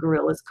mountain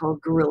gorillas,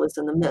 called Gorillas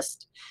in the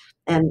Mist.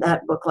 And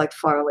that book, like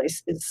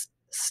Farley's, is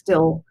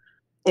still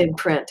in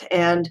print.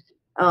 And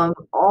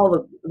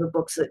all the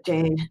books that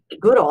Jane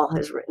Goodall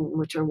has written,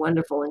 which are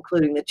wonderful,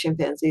 including The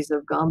Chimpanzees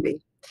of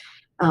Gombe.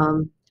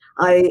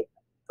 I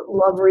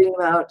love reading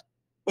about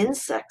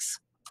insects,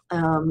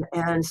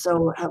 and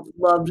so have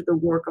loved the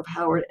work of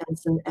Howard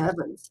Ensign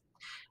Evans.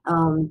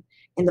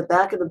 In the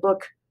back of the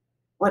book,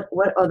 what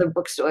other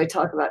books do I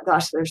talk about?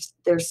 Gosh,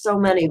 there's so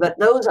many, but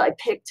those I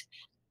picked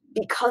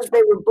because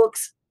they were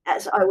books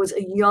as I was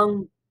a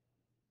young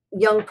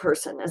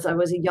person, as I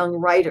was a young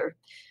writer.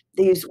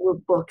 These were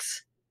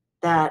books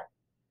that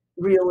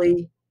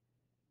really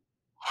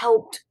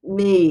helped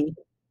me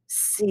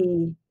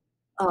see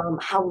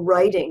how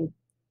writing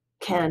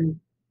can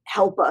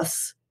help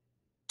us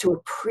to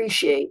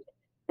appreciate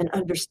and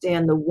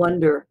understand the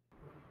wonder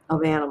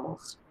of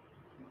animals.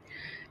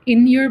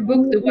 In your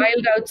book, The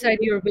Wild Outside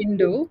Your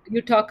Window,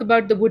 you talk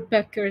about the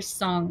woodpecker's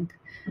song,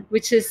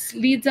 which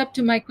leads up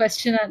to my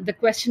question. The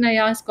question I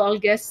ask all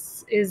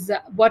guests is,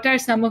 what are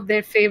some of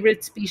their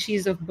favorite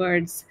species of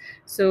birds?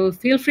 So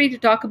feel free to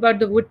talk about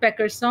the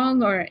woodpecker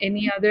song or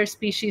any other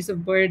species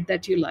of bird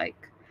that you like.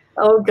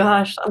 Oh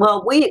gosh,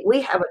 well,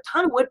 we have a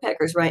ton of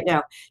woodpeckers right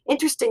now.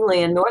 Interestingly,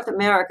 in North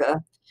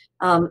America,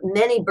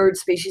 many bird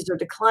species are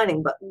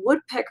declining, but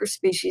woodpecker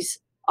species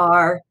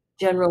are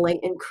generally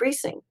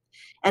increasing.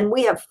 And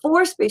we have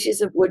 4 species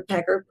of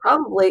woodpecker,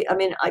 probably. I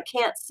mean, I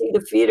can't see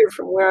the feeder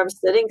from where I'm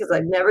sitting because I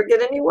never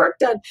get any work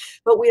done,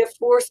 but we have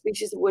 4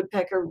 species of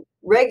woodpecker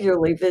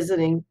regularly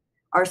visiting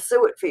our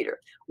suet feeder.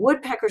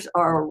 Woodpeckers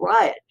are a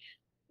riot.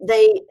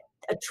 They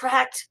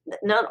attract,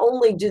 not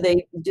only do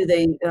they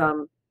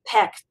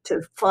peck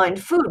to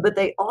find food, but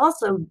they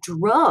also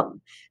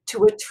drum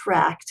to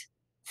attract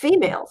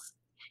females.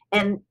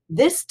 And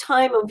this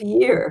time of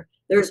year,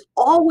 there's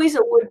always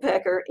a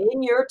woodpecker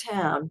in your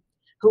town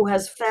who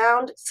has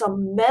found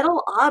some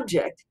metal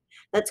object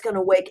that's going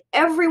to wake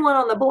everyone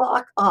on the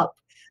block up,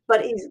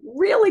 but he's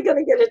really going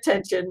to get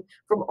attention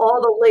from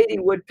all the lady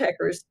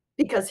woodpeckers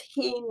because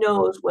he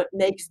knows what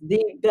makes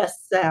the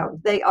best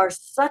sound. They are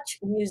such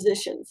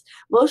musicians.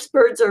 Most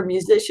birds are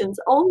musicians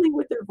only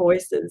with their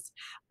voices,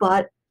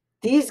 but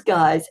these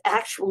guys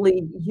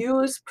actually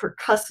use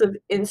percussive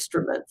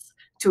instruments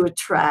to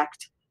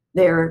attract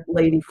their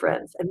lady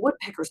friends. And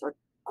woodpeckers are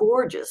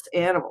gorgeous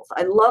animals.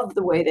 I love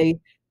the way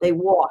they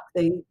walk.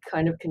 They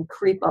kind of can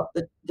creep up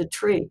the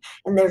tree.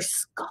 And their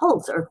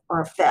skulls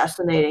are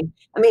fascinating.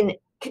 I mean,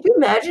 could you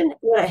imagine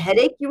what a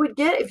headache you would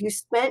get if you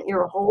spent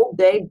your whole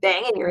day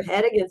banging your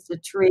head against a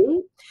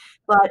tree?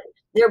 But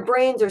their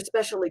brains are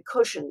specially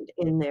cushioned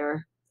in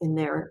their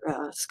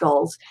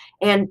skulls.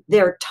 And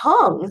their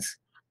tongues,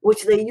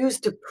 which they use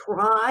to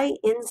pry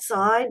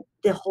inside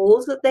the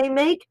holes that they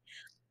make,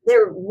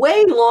 they're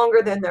way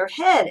longer than their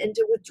head. And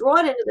to withdraw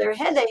it into their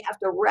head, they have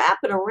to wrap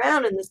it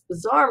around in this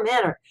bizarre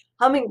manner.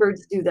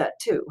 Hummingbirds do that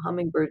too.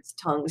 Hummingbirds'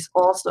 tongues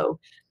also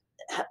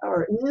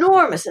are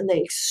enormous, and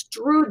they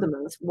extrude them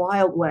in this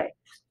wild way.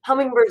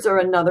 Hummingbirds are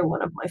another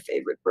one of my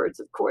favorite birds,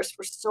 of course,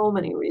 for so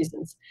many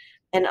reasons.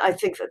 And I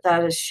think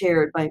that is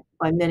shared by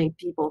many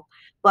people.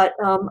 But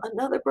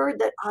another bird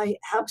that I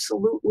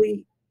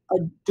absolutely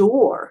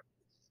adore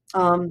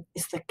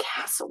is the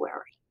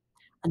cassowary,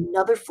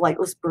 another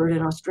flightless bird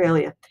in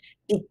Australia,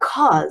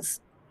 because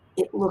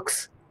it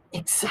looks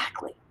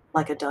exactly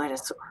like a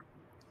dinosaur.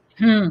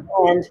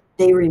 And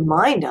they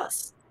remind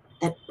us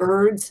that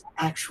birds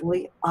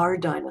actually are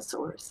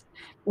dinosaurs.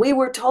 We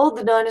were told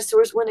the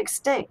dinosaurs went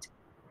extinct.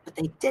 but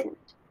they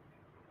didn't.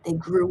 They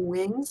grew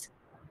wings,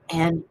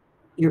 and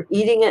you're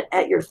eating it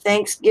at your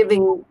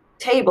Thanksgiving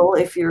table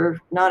if you're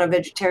not a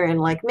vegetarian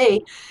like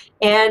me,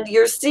 and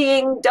you're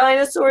seeing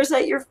dinosaurs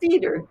at your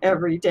feeder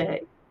every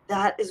day.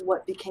 That is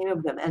what became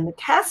of them. And the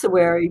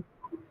cassowary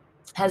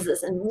has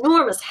this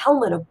enormous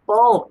helmet of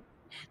bone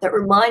that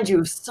reminds you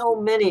of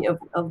so many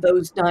of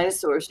those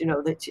dinosaurs,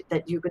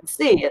 that you can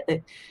see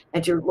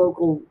at your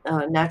local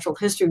natural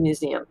history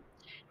museum.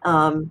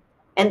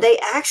 And they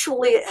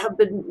actually have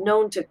been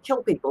known to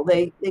kill people.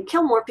 They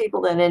kill more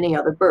people than any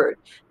other bird,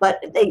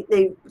 but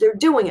they're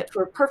doing it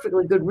for a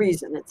perfectly good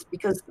reason. It's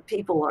because the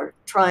people are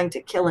trying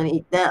to kill and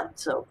eat them.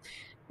 So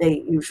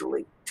they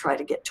usually try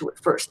to get to it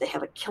first. They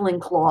have a killing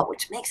claw,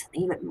 which makes them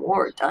even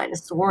more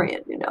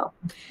dinosaurian,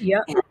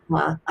 Yeah. And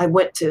I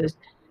went to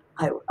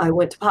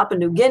Papua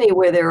New Guinea,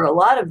 where there are a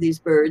lot of these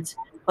birds,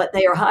 but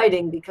they are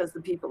hiding because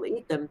the people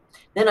eat them.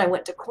 Then I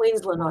went to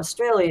Queensland,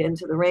 Australia,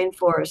 into the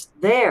rainforest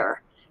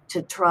there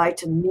to try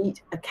to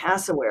meet a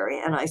cassowary.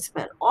 And I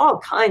spent all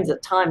kinds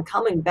of time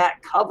coming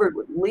back covered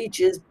with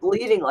leeches,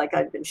 bleeding like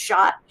I'd been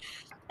shot.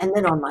 And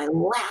then on my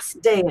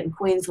last day in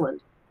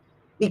Queensland,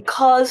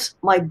 because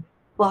my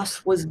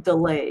bus was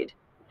delayed,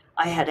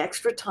 I had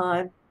extra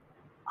time.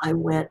 I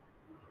went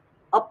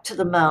up to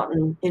the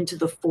mountain into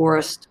the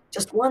forest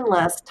just one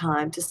last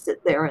time to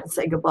sit there and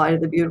say goodbye to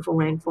the beautiful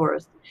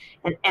rainforest.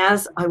 And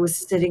as I was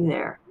sitting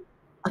there,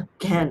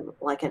 again,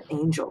 like an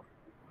angel,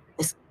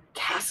 this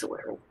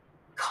cassowary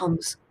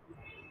comes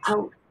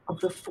out of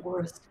the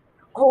forest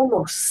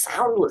almost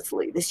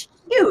soundlessly, this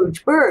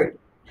huge bird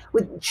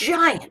with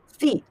giant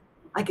feet.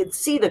 I could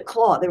see the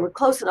claw. They were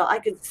close enough. I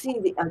could see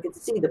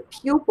the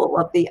pupil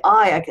of the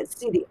eye. I could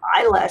see the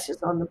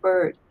eyelashes on the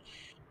bird.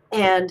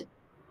 And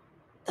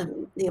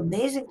the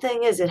amazing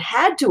thing is, it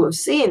had to have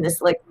seen this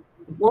like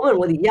woman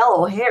with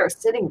yellow hair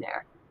sitting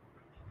there,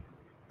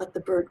 but the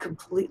bird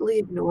completely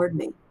ignored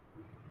me.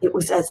 It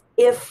was as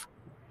if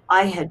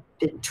I had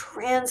been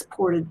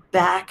transported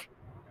back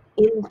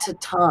into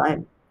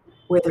time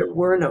where there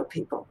were no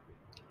people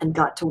and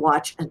got to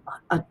watch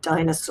a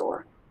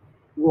dinosaur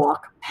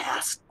walk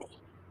past me.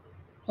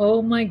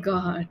 Oh my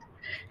God.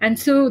 And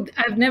so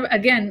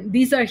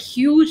these are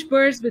huge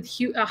birds with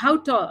how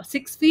tall?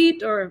 6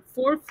 feet or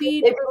 4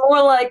 feet? It'd be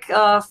more like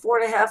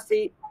 4.5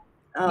 feet.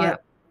 Yeah.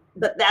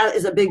 But that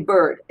is a big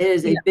bird. It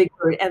is a big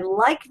bird. And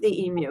like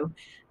the emu,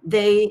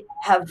 they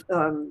have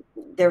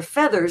their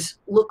feathers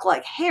look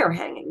like hair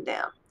hanging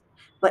down.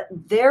 But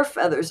their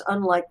feathers,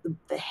 unlike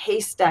the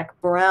haystack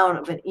brown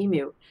of an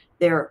emu,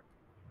 they're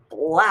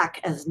black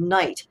as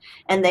night.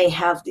 And they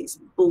have these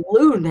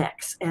blue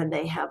necks, and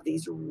they have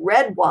these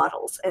red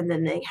wattles, and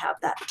then they have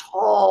that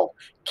tall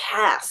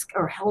casque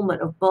or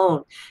helmet of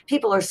bone.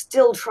 People are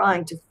still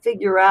trying to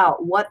figure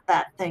out what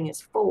that thing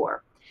is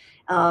for.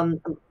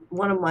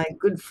 One of my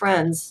good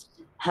friends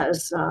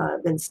has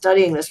been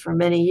studying this for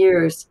many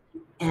years,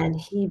 and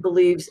he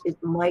believes it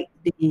might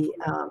be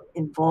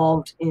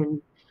involved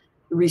in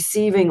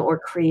receiving or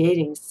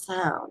creating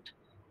sound.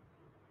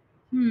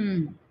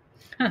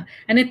 Huh.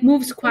 And it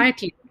moves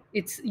quietly.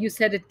 You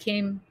said it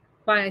came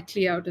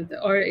quietly out of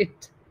or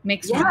it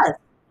makes noise.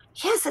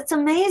 Yes, it's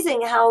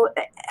amazing how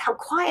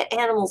quiet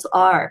animals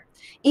are.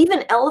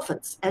 Even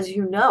elephants, as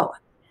you know.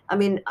 I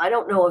mean, I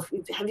don't know if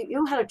have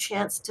you had a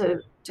chance to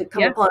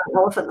come upon an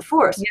elephant in the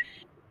forest. Yeah.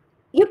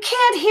 You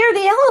can't hear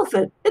the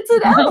elephant. It's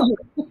an elephant.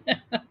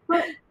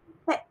 But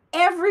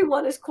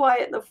everyone is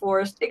quiet in the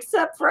forest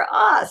except for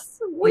us.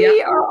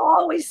 We are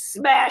always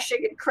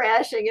smashing and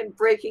crashing and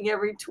breaking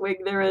every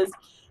twig there is.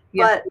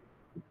 But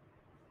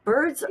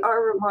birds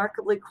are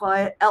remarkably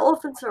quiet.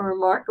 Elephants are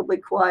remarkably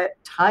quiet.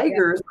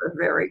 Tigers are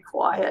very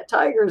quiet.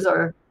 Tigers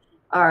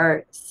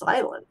are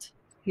silent.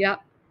 Yeah.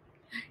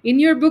 In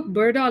your book,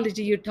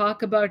 Birdology, you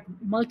talk about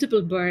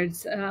multiple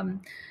birds. Tell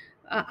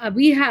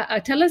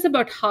us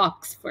about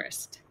hawks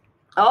first.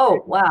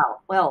 Oh,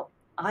 wow. Well,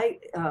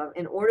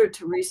 in order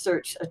to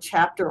research a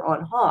chapter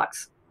on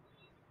hawks,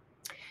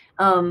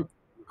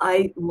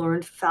 I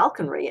learned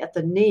falconry at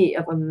the knee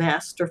of a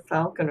master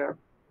falconer,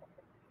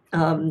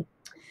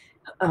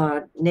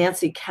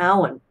 Nancy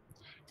Cowan.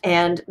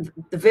 And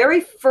the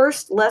very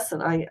first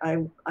lesson I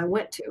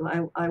went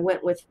to, I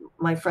went with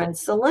my friend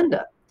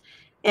Celinda.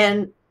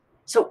 And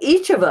so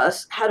each of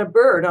us had a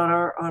bird on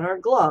our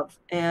glove,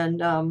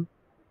 and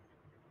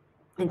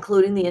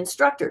including the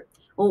instructor.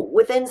 Well,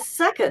 within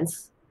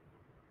seconds,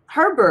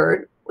 her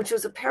bird, which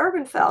was a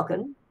peregrine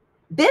falcon,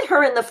 bit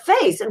her in the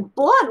face, and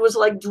blood was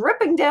like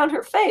dripping down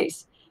her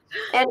face.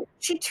 And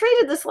she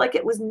treated this like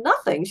it was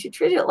nothing. She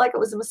treated it like it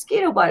was a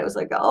mosquito bite. It was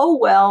like, oh,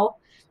 well,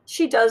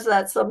 she does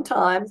that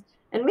sometimes.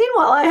 And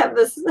meanwhile, I have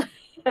this,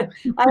 I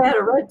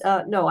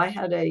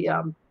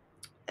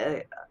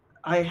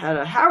had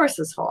a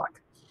Harris's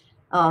hawk,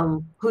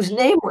 whose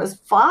name was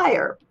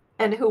Fire,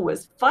 and who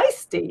was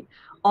feisty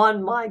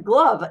on my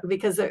glove,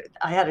 because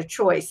I had a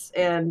choice,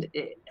 and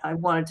I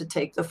wanted to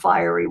take the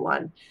fiery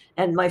one.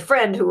 And my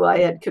friend, who I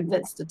had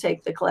convinced to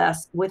take the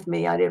class with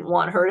me, I didn't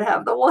want her to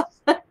have the one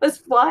that was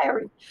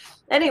fiery.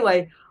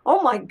 Anyway,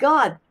 oh my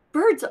God,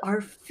 birds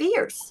are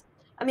fierce.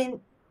 I mean,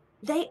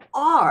 they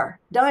are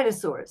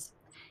dinosaurs.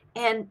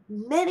 And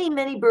many,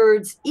 many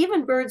birds,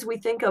 even birds we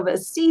think of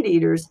as seed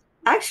eaters,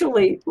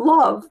 actually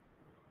love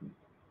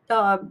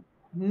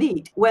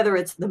meat, whether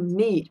it's the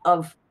meat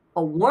of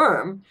a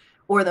worm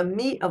or the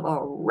meat of a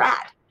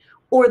rat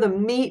or the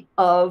meat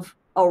of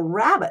a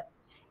rabbit.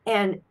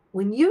 And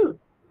when you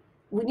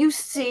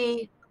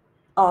see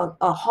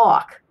a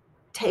hawk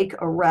take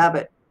a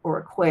rabbit or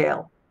a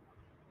quail,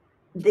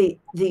 the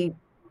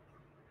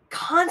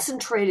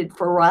concentrated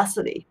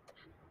ferocity,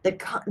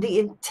 the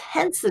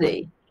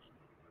intensity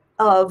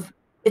of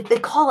it, they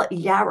call it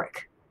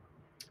yarrick.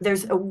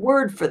 There's a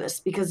word for this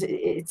because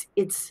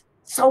it's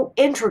so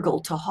integral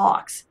to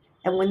hawks.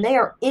 And when they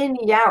are in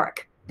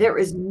yarrick, there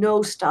is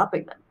no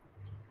stopping them.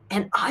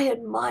 And I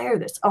admire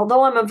this.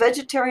 Although I'm a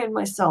vegetarian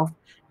myself,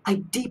 I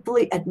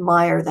deeply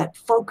admire that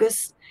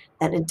focus,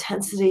 that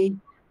intensity,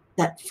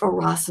 that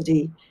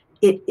ferocity.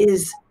 It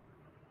is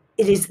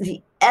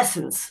the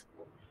essence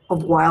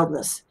of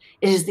wildness.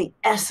 It is the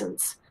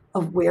essence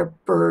of where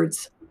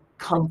birds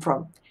come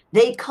from.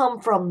 They come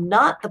from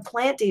not the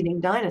plant-eating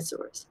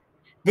dinosaurs.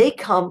 They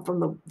come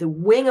from the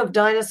wing of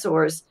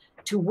dinosaurs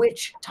to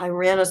which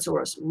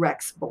Tyrannosaurus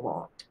rex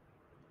belonged.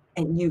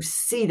 And you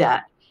see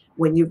that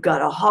when you've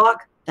got a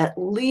hawk that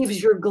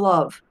leaves your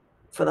glove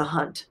for the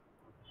hunt.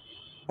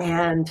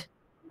 And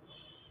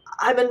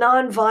I'm a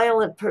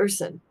nonviolent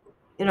person.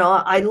 You know,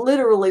 I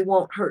literally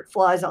won't hurt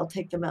flies. I'll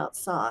take them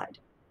outside.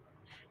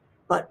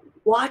 But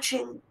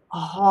watching a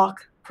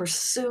hawk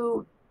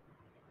pursue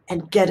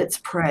and get its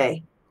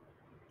prey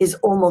is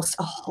almost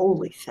a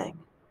holy thing.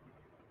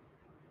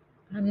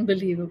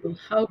 Unbelievable.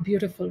 How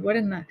beautiful. What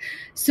a nice.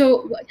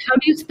 So how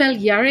do you spell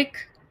yarrick?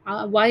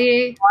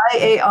 Y-A?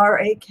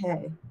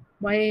 Y-A-R-A-K.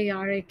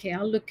 Y-A-R-A-K.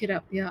 I'll look it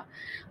up. Yeah.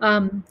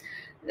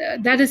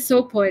 That is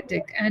so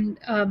poetic. And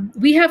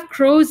we have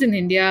crows in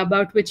India,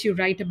 about which you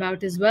write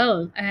about as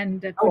well.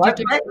 And I've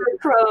met your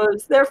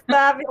crows. They're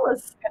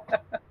fabulous.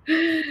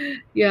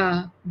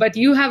 Yeah, but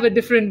you have a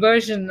different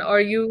version, or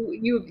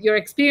your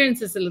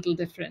experience is a little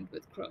different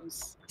with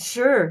crows.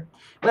 Sure.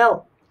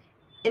 Well,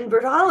 in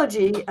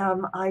Birdology,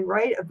 I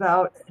write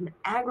about an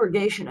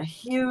aggregation, a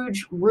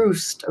huge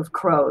roost of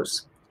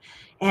crows.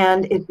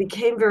 And it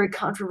became very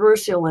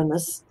controversial in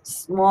this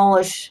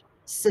smallish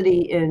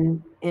city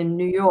in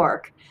New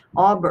York,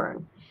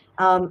 Auburn.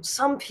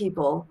 Some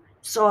people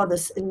saw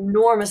this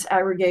enormous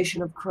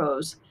aggregation of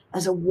crows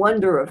as a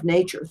wonder of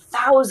nature.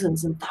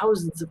 Thousands and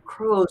thousands of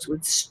crows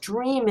would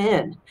stream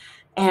in,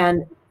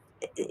 and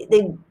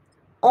they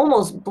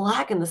almost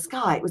blacken the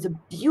sky. It was a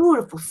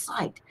beautiful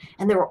sight,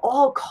 and they were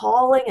all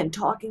calling and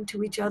talking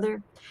to each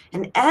other.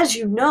 And as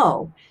you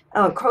know,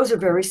 crows are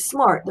very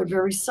smart. They're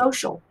very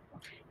social.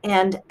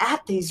 And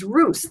at these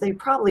roosts, they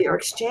probably are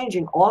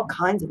exchanging all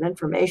kinds of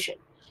information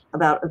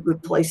about a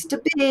good place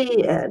to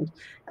be and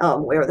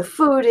where the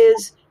food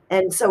is.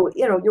 And so,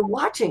 you know, you're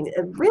watching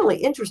a really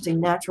interesting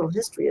natural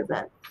history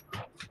event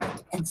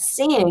and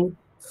seeing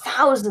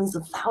thousands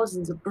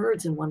of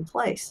birds in one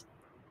place.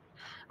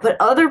 But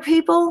other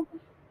people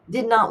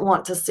did not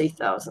want to see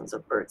thousands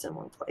of birds in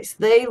one place.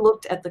 They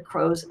looked at the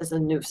crows as a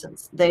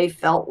nuisance. They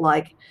felt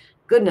like,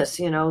 goodness,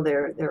 you know,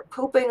 they're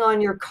pooping on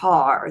your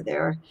car.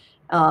 They're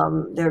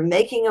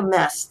making a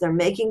mess. They're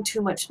making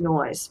too much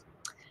noise.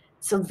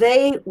 So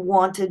they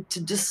wanted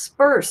to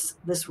disperse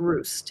this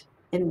roost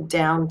in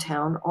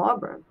downtown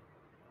Auburn.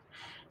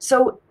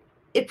 So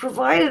it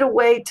provided a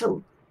way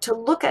to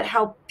look at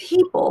how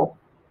people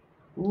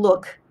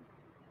look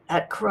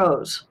at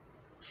crows.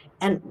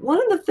 And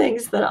one of the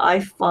things that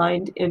I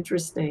find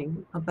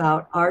interesting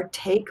about our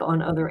take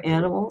on other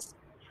animals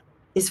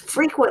is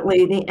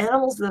frequently the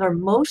animals that are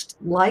most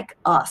like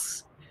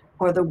us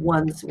are the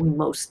ones we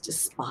most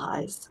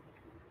despise.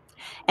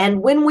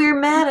 And when we're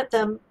mad at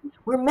them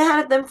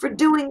for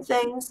doing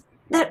things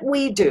that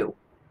we do.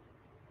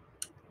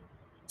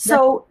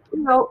 So,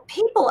 you know,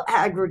 people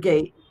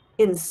aggregate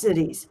in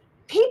cities.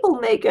 People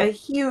make a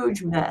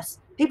huge mess.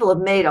 People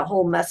have made a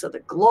whole mess of the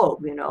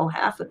globe. You know,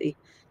 half of the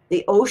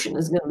ocean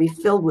is going to be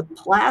filled with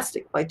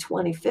plastic by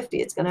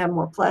 2050. It's going to have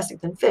more plastic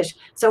than fish.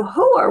 So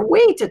who are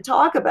we to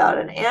talk about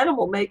an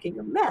animal making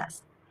a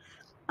mess?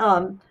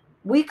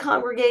 We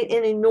congregate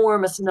in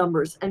enormous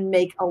numbers and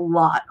make a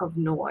lot of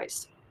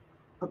noise.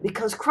 But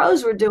because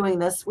crows were doing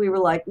this, we were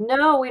like,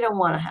 no, we don't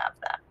want to have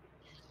that.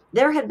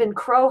 There had been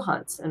crow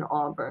hunts in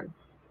Auburn.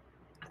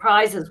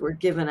 Prizes were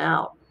given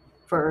out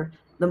for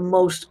the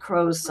most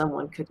crows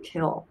someone could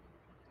kill.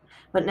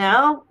 But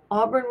now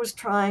Auburn was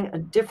trying a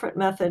different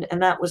method,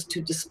 and that was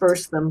to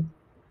disperse them,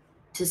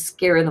 to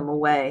scare them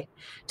away,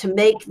 to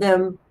make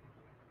them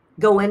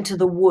go into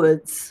the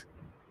woods,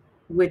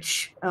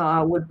 which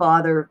would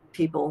bother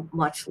people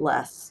much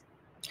less.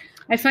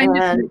 I find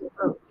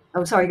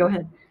I'm sorry, go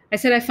ahead. I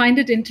said, I find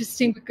it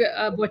interesting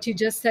what you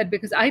just said,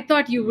 because I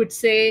thought you would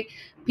say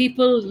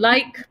people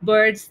like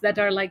birds that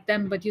are like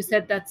them, but you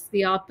said that's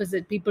the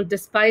opposite. People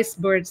despise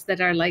birds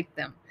that are like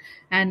them.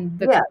 And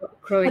the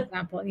crow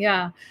example.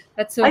 Yeah,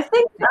 that's so. I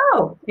think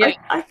so. Yeah.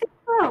 I think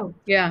so.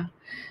 Yeah.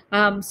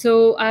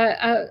 So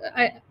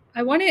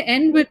I want to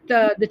end with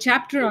the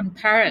chapter on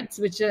parrots,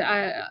 which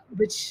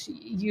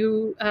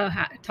you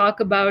talk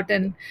about,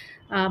 and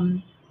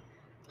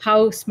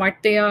how smart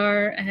they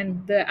are,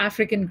 and the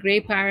African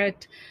gray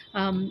parrot.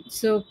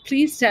 So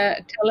please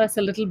tell us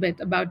a little bit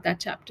about that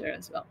chapter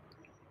as well.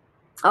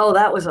 Oh,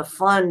 that was a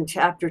fun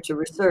chapter to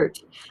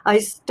research. I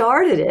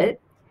started it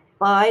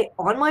by,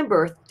 on my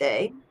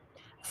birthday,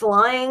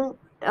 flying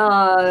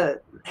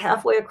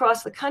halfway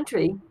across the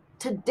country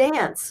to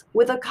dance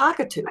with a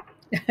cockatoo.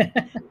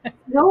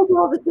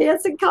 Snowball the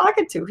dancing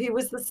cockatoo. He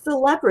was the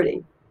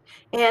celebrity.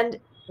 And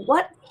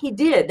what he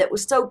did that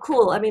was so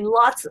cool, I mean,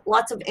 lots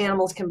of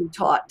animals can be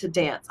taught to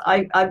dance.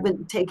 I've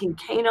been taking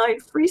canine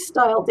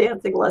freestyle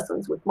dancing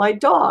lessons with my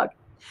dog.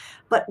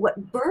 But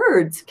what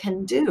birds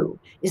can do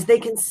is they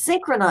can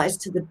synchronize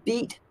to the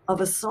beat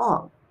of a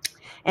song.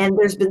 And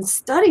there's been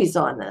studies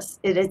on this.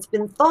 It's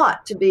been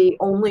thought to be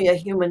only a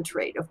human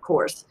trait, of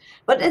course,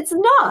 but it's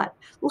not.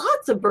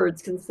 Lots of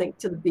birds can sync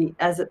to the beat,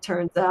 as it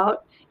turns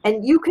out.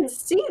 And you can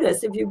see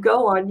this if you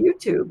go on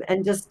YouTube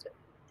and just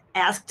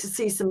ask to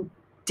see some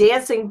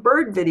dancing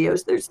bird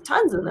videos. There's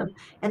tons of them,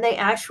 and they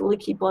actually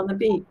keep on the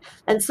beat.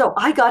 And so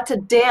I got to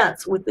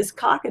dance with this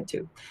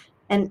cockatoo.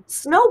 And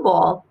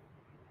Snowball,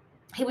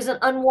 he was an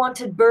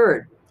unwanted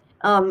bird.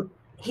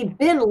 He'd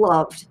been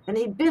loved, and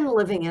he'd been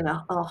living in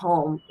a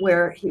home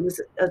where he was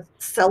a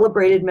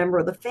celebrated member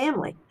of the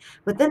family.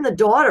 But then the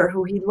daughter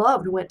who he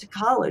loved went to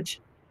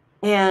college,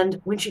 and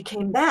when she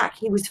came back,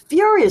 he was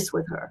furious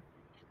with her.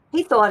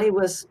 He thought he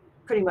was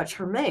pretty much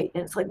her mate.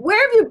 And it's like, where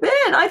have you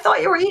been? I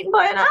thought you were eaten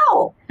by an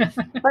owl.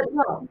 But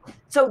no.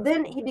 So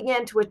then he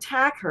began to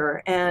attack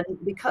her, and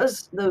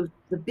because the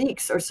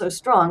beaks are so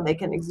strong, they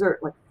can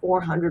exert like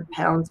 400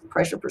 pounds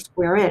pressure per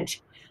square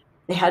inch.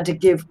 They had to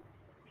give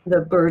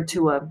the bird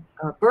to a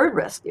bird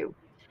rescue.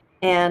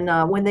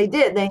 And when they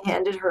did, they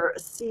handed her a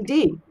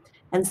CD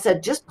and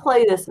said, just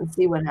play this and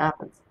see what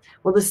happens.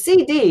 Well, the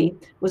CD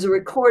was a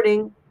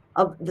recording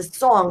of the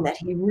song that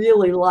he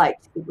really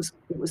liked. It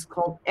was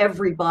called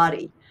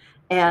Everybody.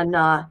 And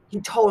he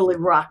totally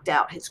rocked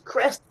out. His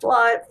crest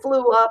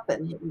flew up,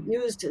 and he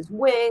used his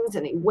wings,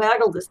 and he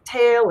waggled his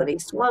tail, and he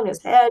swung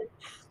his head.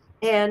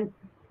 And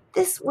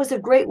this was a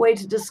great way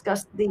to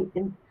discuss the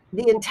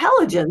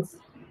intelligence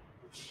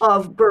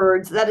of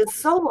birds that is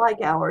so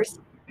like ours,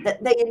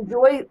 that they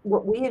enjoy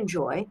what we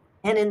enjoy.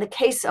 And in the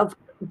case of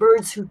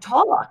birds who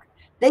talk,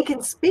 they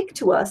can speak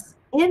to us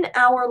in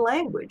our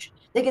language.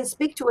 They can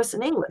speak to us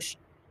in English.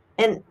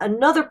 And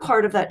another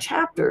part of that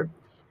chapter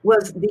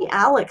was the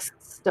Alex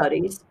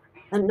studies.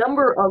 A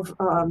number of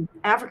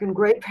African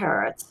gray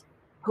parrots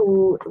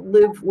who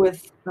live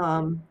with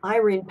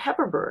Irene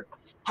Pepperberg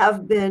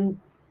have been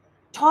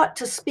taught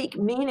to speak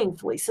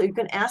meaningfully. So you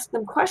can ask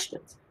them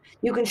questions.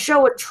 You can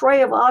show a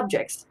tray of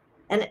objects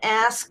and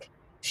ask.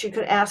 She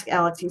could ask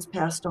Alex, he's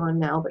passed on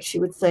now, but she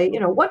would say,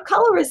 what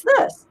color is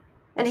this?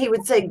 And he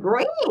would say,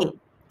 green.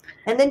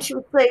 And then she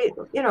would say,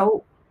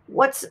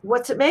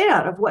 what's it made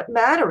out of? What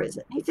matter is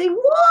it? And he'd say,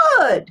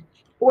 wood.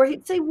 Or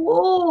he'd say,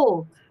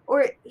 wool.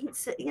 Or he'd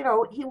say,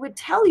 he would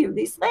tell you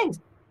these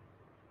things.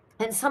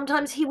 And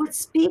sometimes he would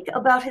speak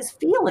about his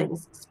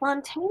feelings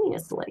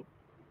spontaneously.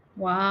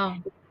 Wow.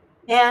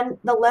 And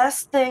the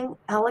last thing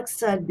Alex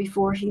said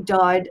before he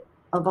died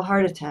of a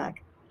heart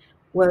attack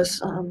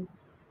was,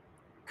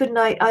 good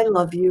night, I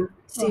love you.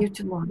 See you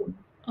tomorrow.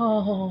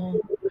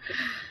 Oh,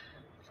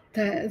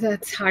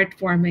 that's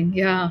heartwarming.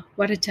 Yeah,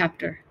 what a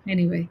chapter.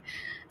 Anyway,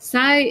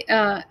 Sy,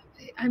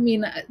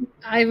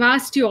 I've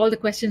asked you all the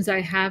questions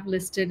I have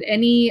listed.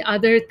 Any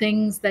other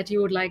things that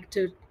you would like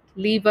to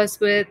leave us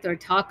with or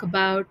talk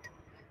about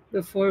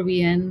before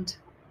we end?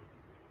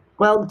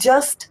 Well,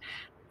 just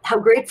how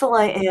grateful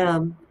I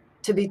am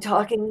to be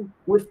talking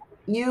with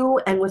you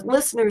and with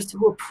listeners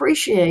who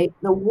appreciate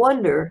the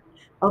wonder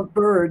of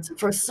birds.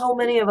 For so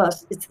many of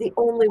us, it's the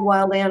only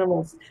wild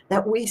animals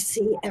that we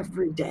see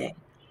every day.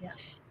 Yeah.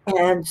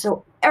 And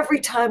so every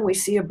time we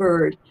see a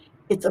bird,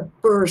 it's a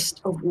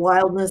burst of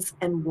wildness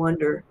and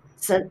wonder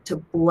sent to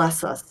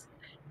bless us.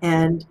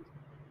 And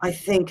I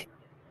think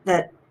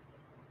that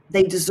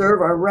they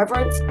deserve our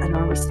reverence and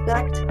our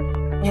respect.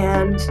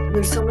 And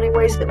there's so many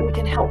ways that we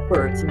can help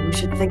birds, and we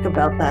should think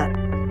about that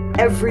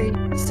every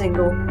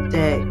single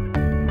day.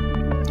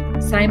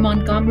 Sy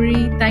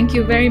Montgomery, thank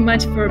you very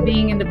much for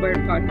being in the Bird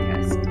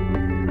Podcast.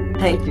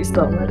 Thank you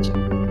so much.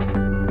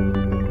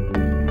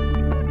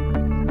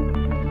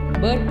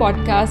 Bird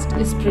Podcast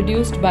is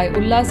produced by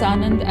Ullas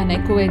Anand and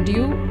Echo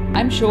Edu.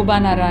 I'm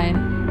Shobha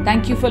Narayan.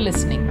 Thank you for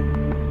listening.